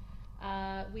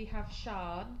 We have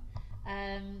Sean.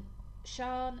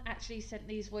 Sean actually sent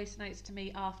these voice notes to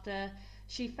me after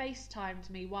she FaceTimed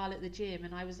me while at the gym,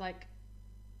 and I was like,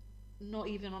 not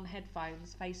even on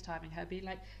headphones, FaceTiming her, being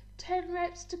like, 10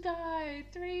 reps to go,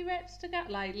 3 reps to go,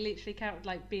 like literally counted,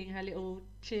 like being her little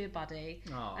cheer buddy.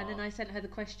 Aww. And then I sent her the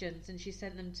questions, and she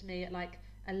sent them to me at like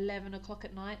 11 o'clock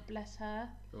at night, bless her.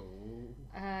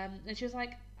 And she was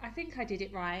like, I think I did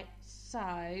it right, so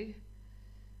I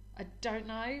don't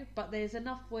know, but there's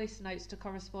enough voice notes to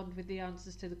correspond with the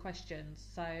answers to the questions,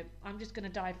 so I'm just going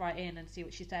to dive right in and see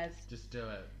what she says. Just do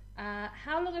it.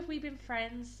 How long have we been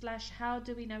friends / how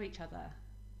do we know each other?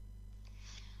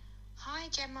 Hi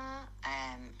Gemma,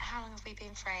 how long have we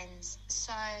been friends?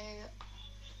 So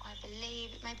I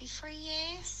believe maybe 3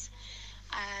 years,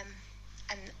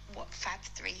 and what, fab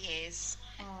 3 years.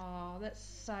 Oh, that's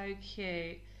so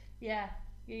cute. Yeah.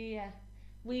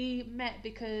 We met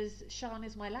because Sian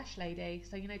is my lash lady.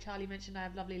 So, you know, Charlie mentioned I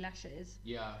have lovely lashes.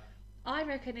 Yeah. I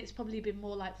reckon it's probably been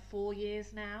more like 4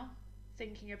 years now,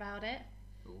 thinking about it.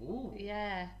 Ooh.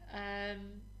 Yeah.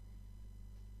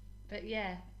 But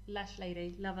yeah, lash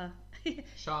lady, love her.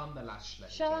 Sian the lash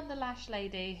lady. Sian the lash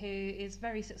lady, who is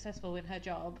very successful in her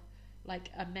job. Like,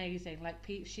 amazing. Like,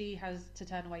 she has to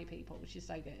turn away people, which is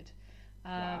so good.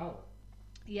 Wow.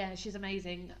 Yeah, she's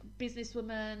amazing.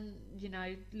 Businesswoman, you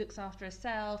know, looks after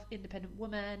herself, independent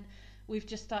woman. We've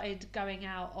just started going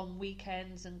out on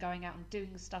weekends and going out and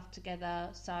doing stuff together.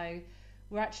 So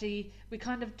we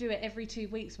kind of do it every 2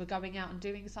 weeks. We're going out and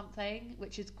doing something,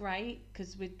 which is great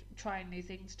because we're trying new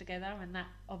things together, and that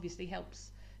obviously helps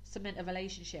cement a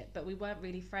relationship. But we weren't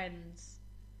really friends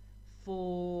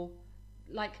for,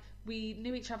 like, we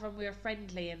knew each other and we were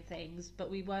friendly and things, but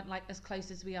we weren't like as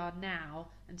close as we are now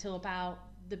until about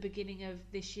the beginning of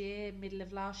this year, middle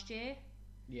of last year.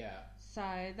 Yeah. So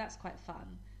that's quite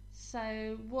fun.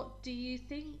 So what did you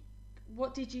think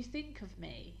of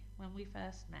me when we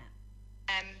first met?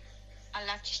 I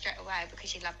loved you straight away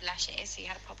because you loved lashes, so you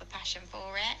had a proper passion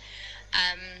for it.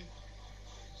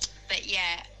 But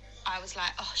yeah, I was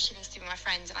like, oh, she needs to be my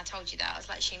friend, and I told you that. I was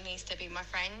like, she needs to be my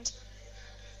friend.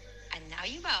 And now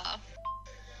you are.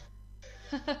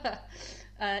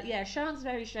 Yeah, Sian's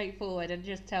very straightforward and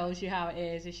just tells you how it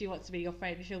is. If she wants to be your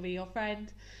friend, she'll be your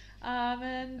friend.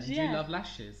 And yeah. You love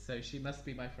lashes, so she must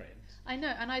be my friend. I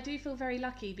know, and I do feel very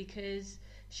lucky because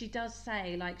she does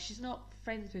say, like, she's not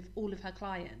friends with all of her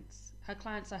clients. Her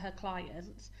clients are her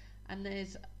clients, and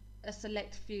there's a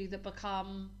select few that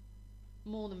become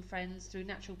more than friends through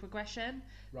natural progression.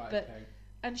 Right, but okay.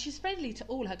 and she's friendly to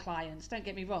all her clients, don't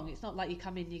get me wrong. It's not like you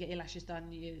come in, you get your lashes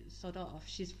done, you sod off.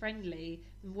 She's friendly,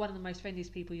 one of the most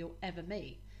friendliest people you'll ever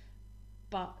meet.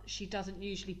 But she doesn't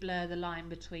usually blur the line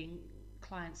between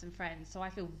clients and friends, so I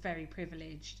feel very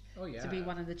privileged to be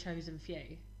one of the chosen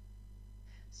few.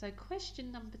 So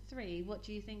question number 3, what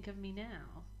do you think of me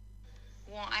now?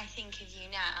 What I think of you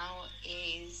now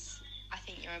is, I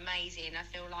think you're amazing. I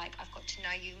feel like I've got to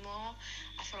know you more.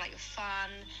 I feel like you're fun.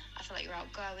 I feel like you're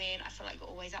outgoing. I feel like you're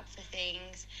always up for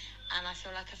things. And I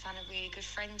feel like I found a really good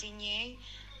friend in you.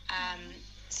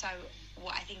 So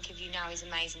what I think of you now is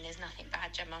amazing. There's nothing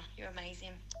bad, Gemma. You're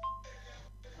amazing.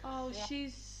 Oh,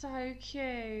 she's so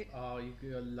cute. Oh,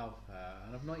 you'll love her.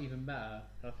 And I've not even met her.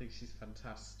 I think she's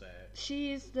fantastic.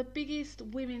 She is the biggest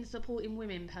women supporting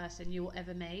women person you'll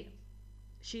ever meet.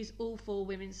 She's all for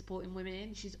women supporting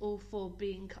women. She's all for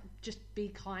just be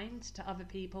kind to other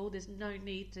people. There's no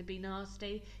need to be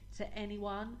nasty to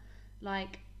anyone.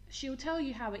 Like, she'll tell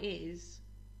you how it is.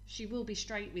 She will be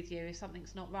straight with you if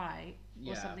something's not right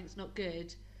or something's not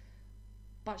good.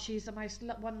 But she's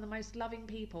one of the most loving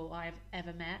people I've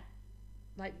ever met.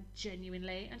 Like,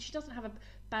 genuinely. And she doesn't have a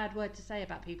bad word to say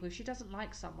about people. If she doesn't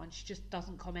like someone, she just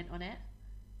doesn't comment on it.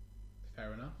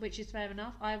 Fair enough. Which is fair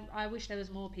enough. I wish there was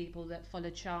more people that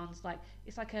followed Sian's. Like,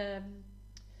 it's like a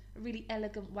really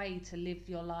elegant way to live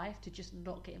your life, to just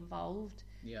not get involved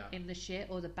in the shit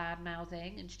or the bad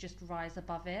mouthing and to just rise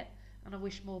above it. And I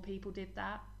wish more people did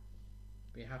that.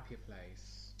 Be a happier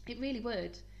place. It really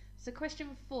would. So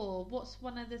question 4, what's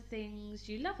one of the things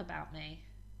you love about me?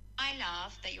 I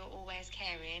love that you're always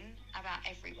caring about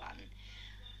everyone.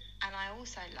 And I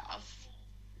also love,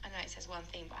 I know it says one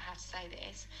thing, but I have to say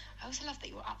this, I also love that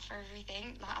you're up for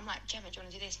everything. Like, I'm like, Gemma, do you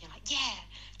want to do this? And you're like, yeah.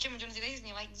 Gemma, do you want to do this? And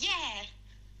you're like, yeah.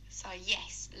 So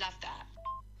yes, love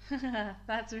that.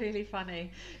 That's really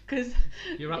funny, because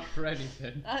you're up for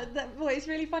anything. It's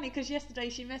really funny because yesterday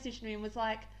she messaged me and was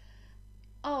like,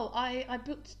 oh, I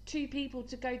booked 2 people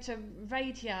to go to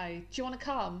radio. Do you want to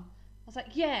come? I was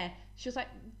like, yeah. She was like,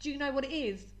 do you know what it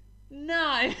is? No.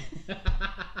 I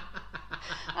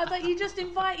was like, you just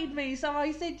invited me, so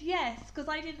I said yes because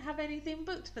I didn't have anything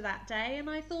booked for that day, and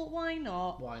I thought, why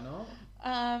not? Why not?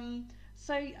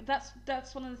 So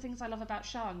that's one of the things I love about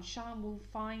Sian. Sian will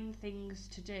find things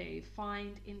to do,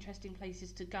 find interesting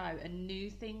places to go, and new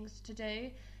things to do.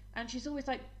 And she's always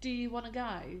like, do you want to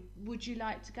go? Would you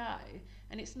like to go?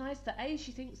 And it's nice that A,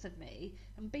 she thinks of me,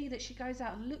 and B, that she goes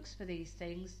out and looks for these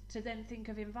things to then think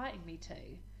of inviting me to.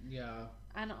 Yeah.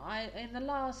 And in the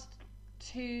last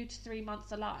 2 to 3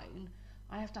 months alone,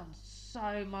 I have done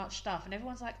so much stuff. And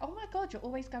everyone's like, oh my God, you're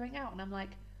always going out. And I'm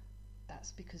like,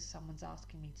 that's because someone's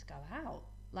asking me to go out.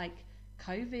 Like,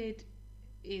 COVID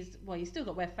is, well, you still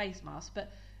got to wear face masks,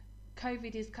 but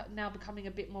COVID is now becoming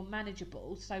a bit more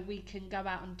manageable, so we can go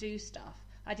out and do stuff.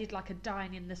 I did like a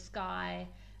Dine in the Sky,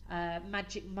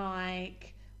 Magic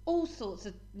Mike, all sorts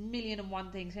of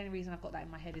 1,000,001 things. The only reason I've got that in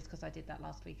my head is because I did that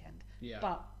last weekend. Yeah.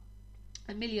 But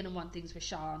 1,000,001 things with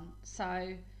Sian.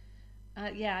 So,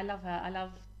 yeah, I love her. I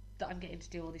love that I'm getting to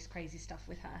do all this crazy stuff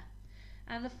with her.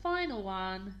 And the final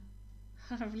one,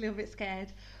 I'm a little bit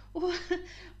scared.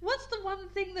 What's the one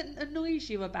thing that annoys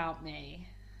you about me?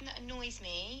 That annoys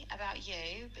me about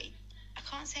you, but I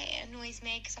can't say it annoys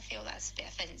me because I feel that's a bit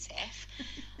offensive.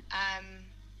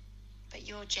 But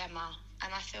you're Gemma,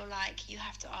 and I feel like you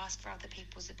have to ask for other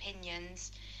people's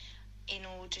opinions in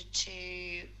order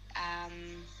to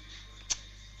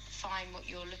find what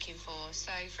you're looking for.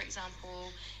 So, for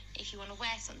example, if you want to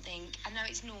wear something, I know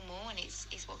it's normal and it's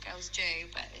what girls do,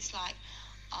 but it's like,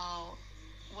 oh,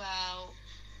 well,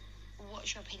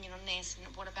 what's your opinion on this,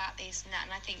 and what about this and that?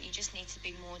 And I think you just need to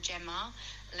be more Gemma,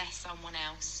 less someone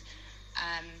else,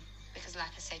 because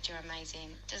like I said, you're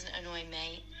amazing. It doesn't annoy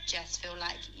me, just feel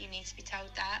like you need to be told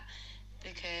that,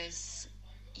 because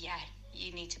yeah,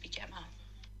 you need to be Gemma.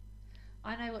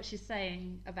 I know what she's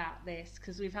saying about this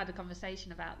because we've had a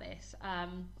conversation about this.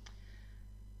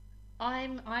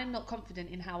 I'm not confident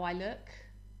in how I look.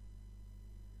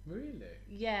 Really?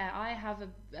 Yeah, I have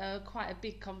quite a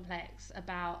big complex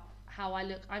about how I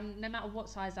look. No matter what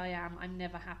size I am, I'm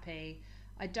never happy.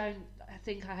 I don't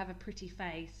think I have a pretty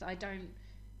face. I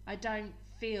don't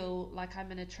feel like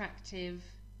I'm an attractive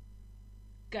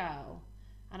girl.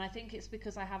 And I think it's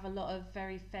because I have a lot of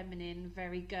very feminine,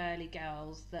 very girly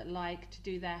girls that like to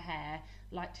do their hair,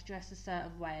 like to dress a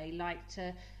certain way, like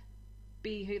to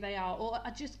be who they are, or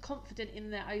are just confident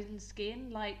in their own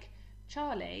skin. Like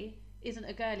Charlie isn't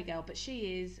a girly girl, but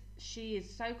she is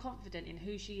so confident in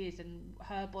who she is and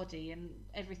her body and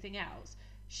everything else.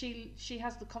 She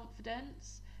has the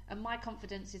confidence, and my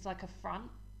confidence is like a front.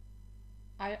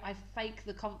 I fake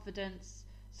the confidence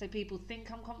so people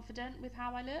think I'm confident with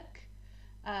how I look.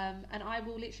 And I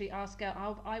will literally ask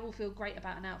girls, I will feel great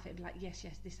about an outfit and be like, yes,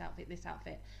 this outfit,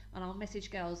 and I'll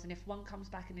message girls, and if one comes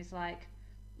back and is like,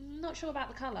 not sure about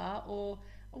the colour, or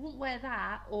I wouldn't wear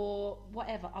that, or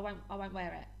whatever, I won't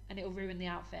wear it, and it'll ruin the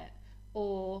outfit.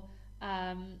 Or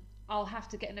I'll have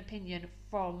to get an opinion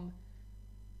from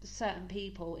certain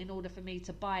people in order for me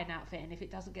to buy an outfit, and if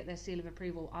it doesn't get their seal of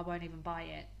approval, I won't even buy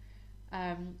it.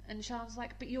 And Sean's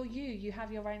like, but you're you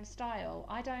have your own style.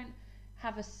 I don't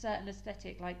have a certain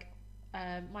aesthetic. Like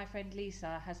my friend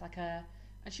Lisa has like a,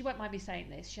 and she won't mind me saying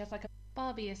this, she has like a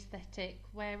Barbie aesthetic,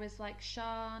 whereas like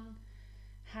Sean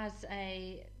has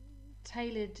a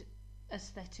tailored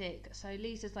aesthetic. So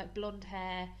Lisa's like blonde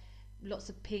hair, lots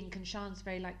of pink, and Sean's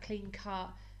very like clean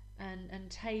cut and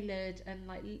tailored, and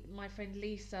like my friend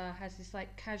Lisa has this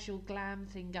like casual glam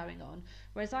thing going on,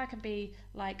 whereas I can be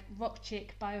like rock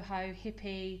chick, boho,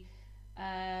 hippie,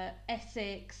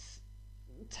 Essex,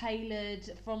 tailored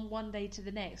from one day to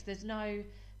the next. There's no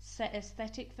set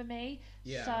aesthetic for me.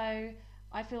 So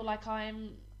I feel like I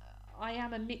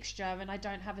am a mixture, and I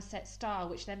don't have a set style,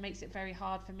 which then makes it very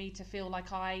hard for me to feel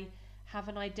like I have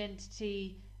an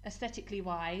identity aesthetically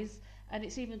wise. And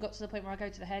it's even got to the point where I go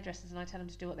to the hairdressers and I tell them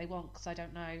to do what they want, because I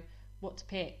don't know what to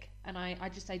pick, and I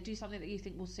just say, do something that you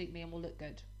think will suit me and will look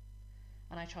good,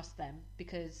 and I trust them,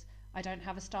 because I don't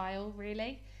have a style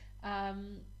really.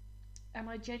 And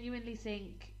I genuinely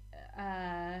think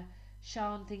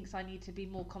Sean thinks I need to be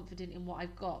more confident in what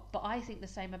I've got, but I think the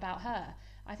same about her.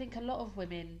 I think a lot of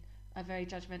women are very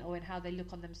judgmental in how they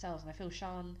look on themselves, and I feel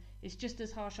Sean is just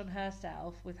as harsh on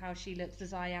herself with how she looks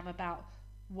as I am about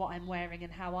what I'm wearing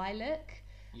and how I look.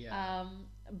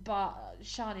 But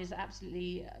Sean is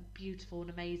absolutely beautiful and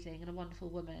amazing and a wonderful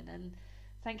woman, and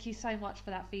thank you so much for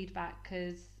that feedback,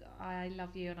 because I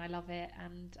love you and I love it,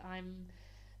 and I'm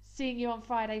seeing you on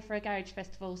Friday for a garage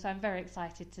festival, so I'm very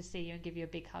excited to see you and give you a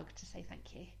big hug to say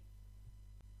thank you.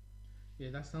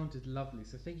 Yeah, that sounded lovely,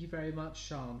 so thank you very much,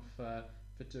 Sean, for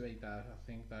doing that. I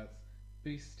think that's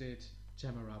boosted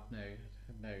Gemma up,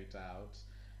 no doubt.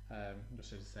 What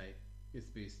should I say? It's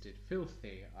boosted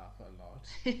Filthy up a lot.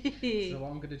 So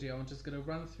what I'm going to do, I'm just going to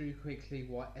run through quickly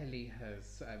what Ellie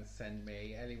has sent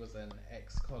me. Ellie was an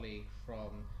ex-colleague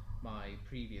from my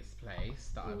previous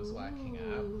place that I was working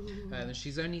at, and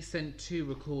she's only sent 2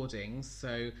 recordings,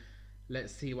 so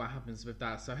let's see what happens with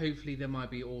that. So hopefully there might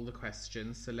be all the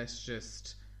questions, so let's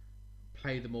just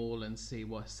play them all and see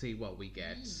what we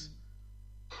get.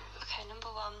 Okay, number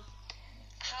 1.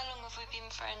 How long have we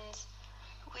been friends?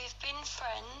 We've been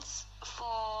friends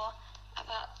for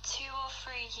about 2 or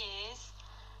 3 years.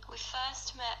 We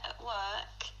first met at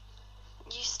work.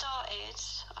 You started,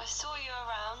 I saw you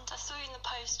around, I saw you in the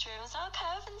post room. I was like, okay,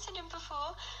 I haven't seen him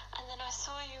before. And then I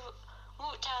saw you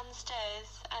walk down the stairs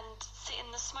and sit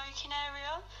in the smoking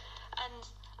area. And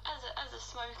as a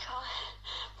smoker,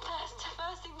 that's the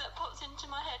first thing that pops into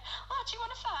my head. Oh, do you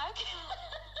want a fag?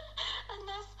 And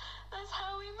that's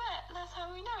how we met. That's how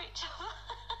we know each other.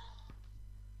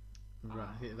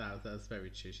 Right, that's very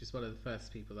true. She's one of the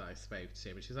first people that I spoke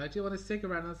to, but she's like, do you want a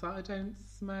cigarette? And I was like, I don't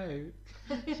smoke.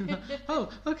 Like, oh,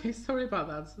 okay, sorry about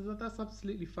that. So that's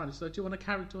absolutely fine. She's like, do you want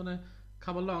to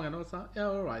come along? And I was like, yeah,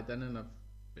 all right then. And I've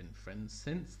been friends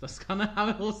since. That's kind of how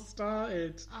it all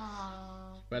started.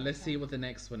 Well, let's see what the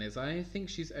next one is. I think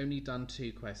she's only done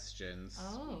 2 questions.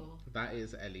 Oh. That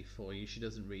is Ellie for you. She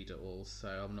doesn't read it all, so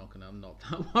I'm not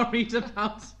that worried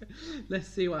about it. Let's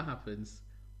see what happens.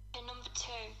 Okay, number 2.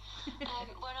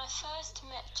 When I first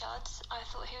met Judd, I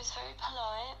thought he was very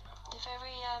polite,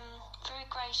 very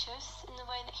gracious in the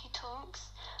way that he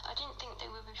talks. I didn't think that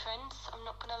we would be friends, I'm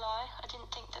not going to lie. I didn't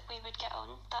think that we would get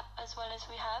on that as well as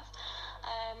we have.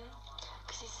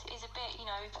 Because he's a bit, he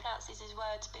pronounces his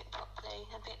words a bit properly,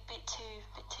 a bit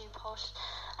too posh.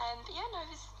 But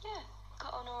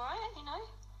got on alright,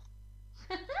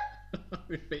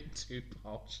 A bit too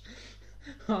posh.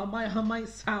 I might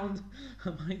sound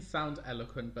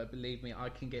eloquent, but believe me, I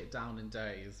can get down and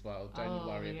dirty as well. Don't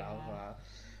worry about that.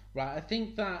 Right, I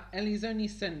think that Ellie's only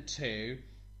sent 2,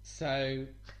 so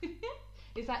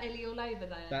is that Ellie all over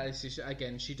there? That is,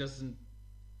 again, she just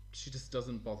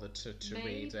doesn't bother to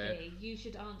read it. Maybe you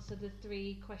should answer the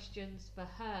 3 questions for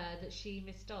her that she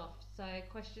missed off. So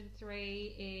question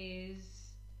 3 is,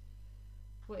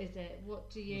 what is it? What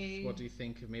do you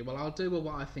think of me? Well, I'll do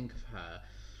what I think of her.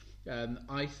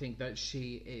 I think that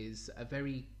she is a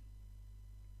very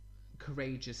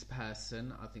courageous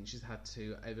person. I think she's had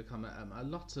to overcome a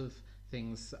lot of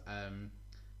things, and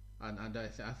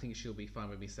I think she'll be fine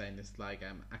with me saying this. Like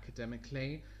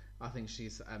academically, I think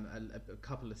she's a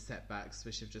couple of setbacks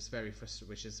which have just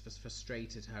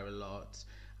frustrated her a lot.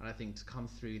 And I think to come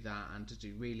through that and to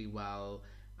do really well,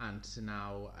 and to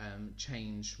now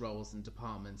change roles and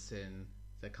departments in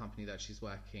the company that she's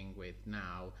working with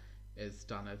now, has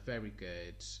done her very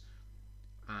good,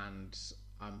 and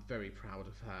I'm very proud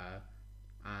of her,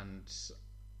 and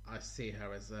I see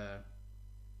her as a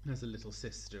little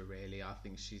sister, really. I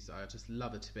just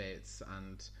love her to bits,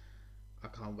 and I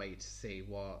can't wait to see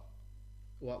what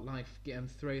life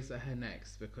throws at her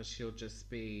next, because she'll just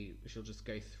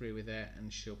go through with it,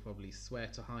 and she'll probably swear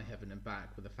to high heaven and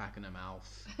back with a fag in her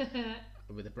mouth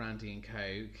with a brandy and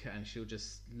coke, and she'll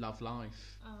just love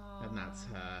life. Aww. And that's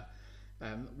her.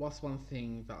 What's one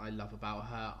thing that I love about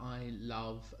her? I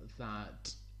love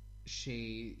that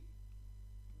she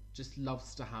just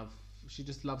loves to have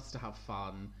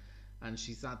fun, and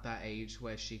she's at that age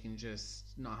where she can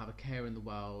just not have a care in the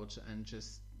world and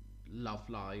just love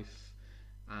life.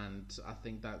 And I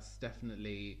think that's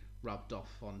definitely rubbed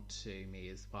off onto me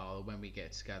as well. When we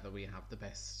get together, we have the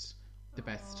best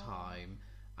time,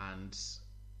 and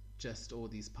just all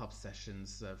these pub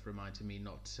sessions have reminded me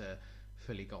not to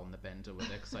fully go on the bender with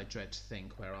her, because I dread to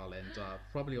think where I'll end up.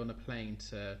 Probably on a plane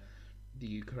to the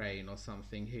Ukraine or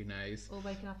something, who knows. Or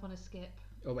waking up on a skip.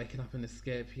 Or waking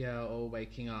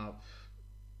up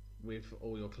with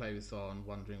all your clothes on,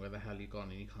 wondering where the hell you've gone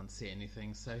and you can't see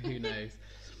anything, so who knows.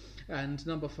 And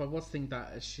number 5, what's the thing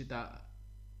that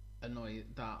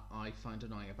I find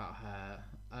annoying about her?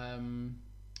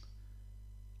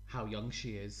 How young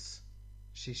she is.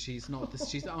 She's not the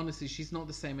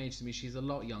same age as me. She's a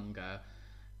lot younger,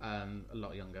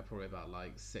 probably about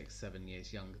like 6-7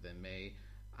 years younger than me.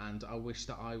 And I wish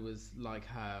that I was like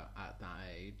her at that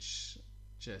age,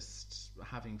 just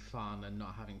having fun and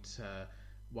not having to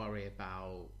worry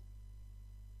about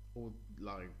all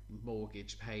like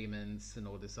mortgage payments and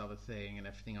all this other thing and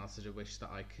everything else. I wish that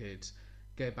I could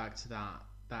go back to that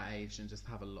age and just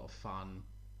have a lot of fun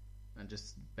and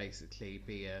just basically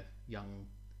be a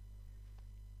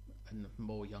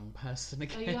more young person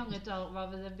again. A young adult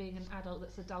rather than being an adult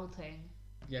that's adulting.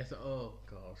 Yes. Oh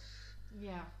gosh.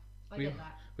 Yeah, I get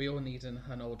that. We all need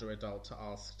an older adult to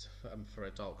ask for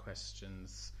adult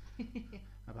questions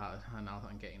about it, and now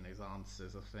I'm getting those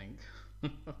answers, I think.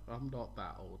 I'm not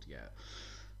that old yet.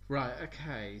 Right,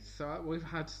 okay, so we've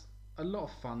had a lot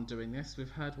of fun doing this. We've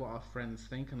heard what our friends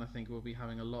think, and I think we'll be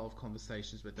having a lot of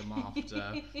conversations with them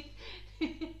after.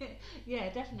 Yeah,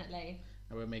 definitely.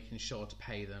 And we're making sure to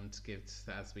pay them to give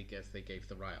as they gave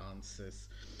the right answers.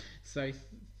 So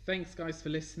thanks guys for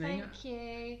listening. Thank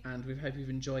you. And we hope you've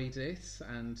enjoyed it,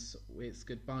 and it's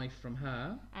goodbye from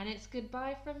her. And it's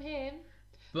goodbye from him.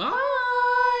 Bye!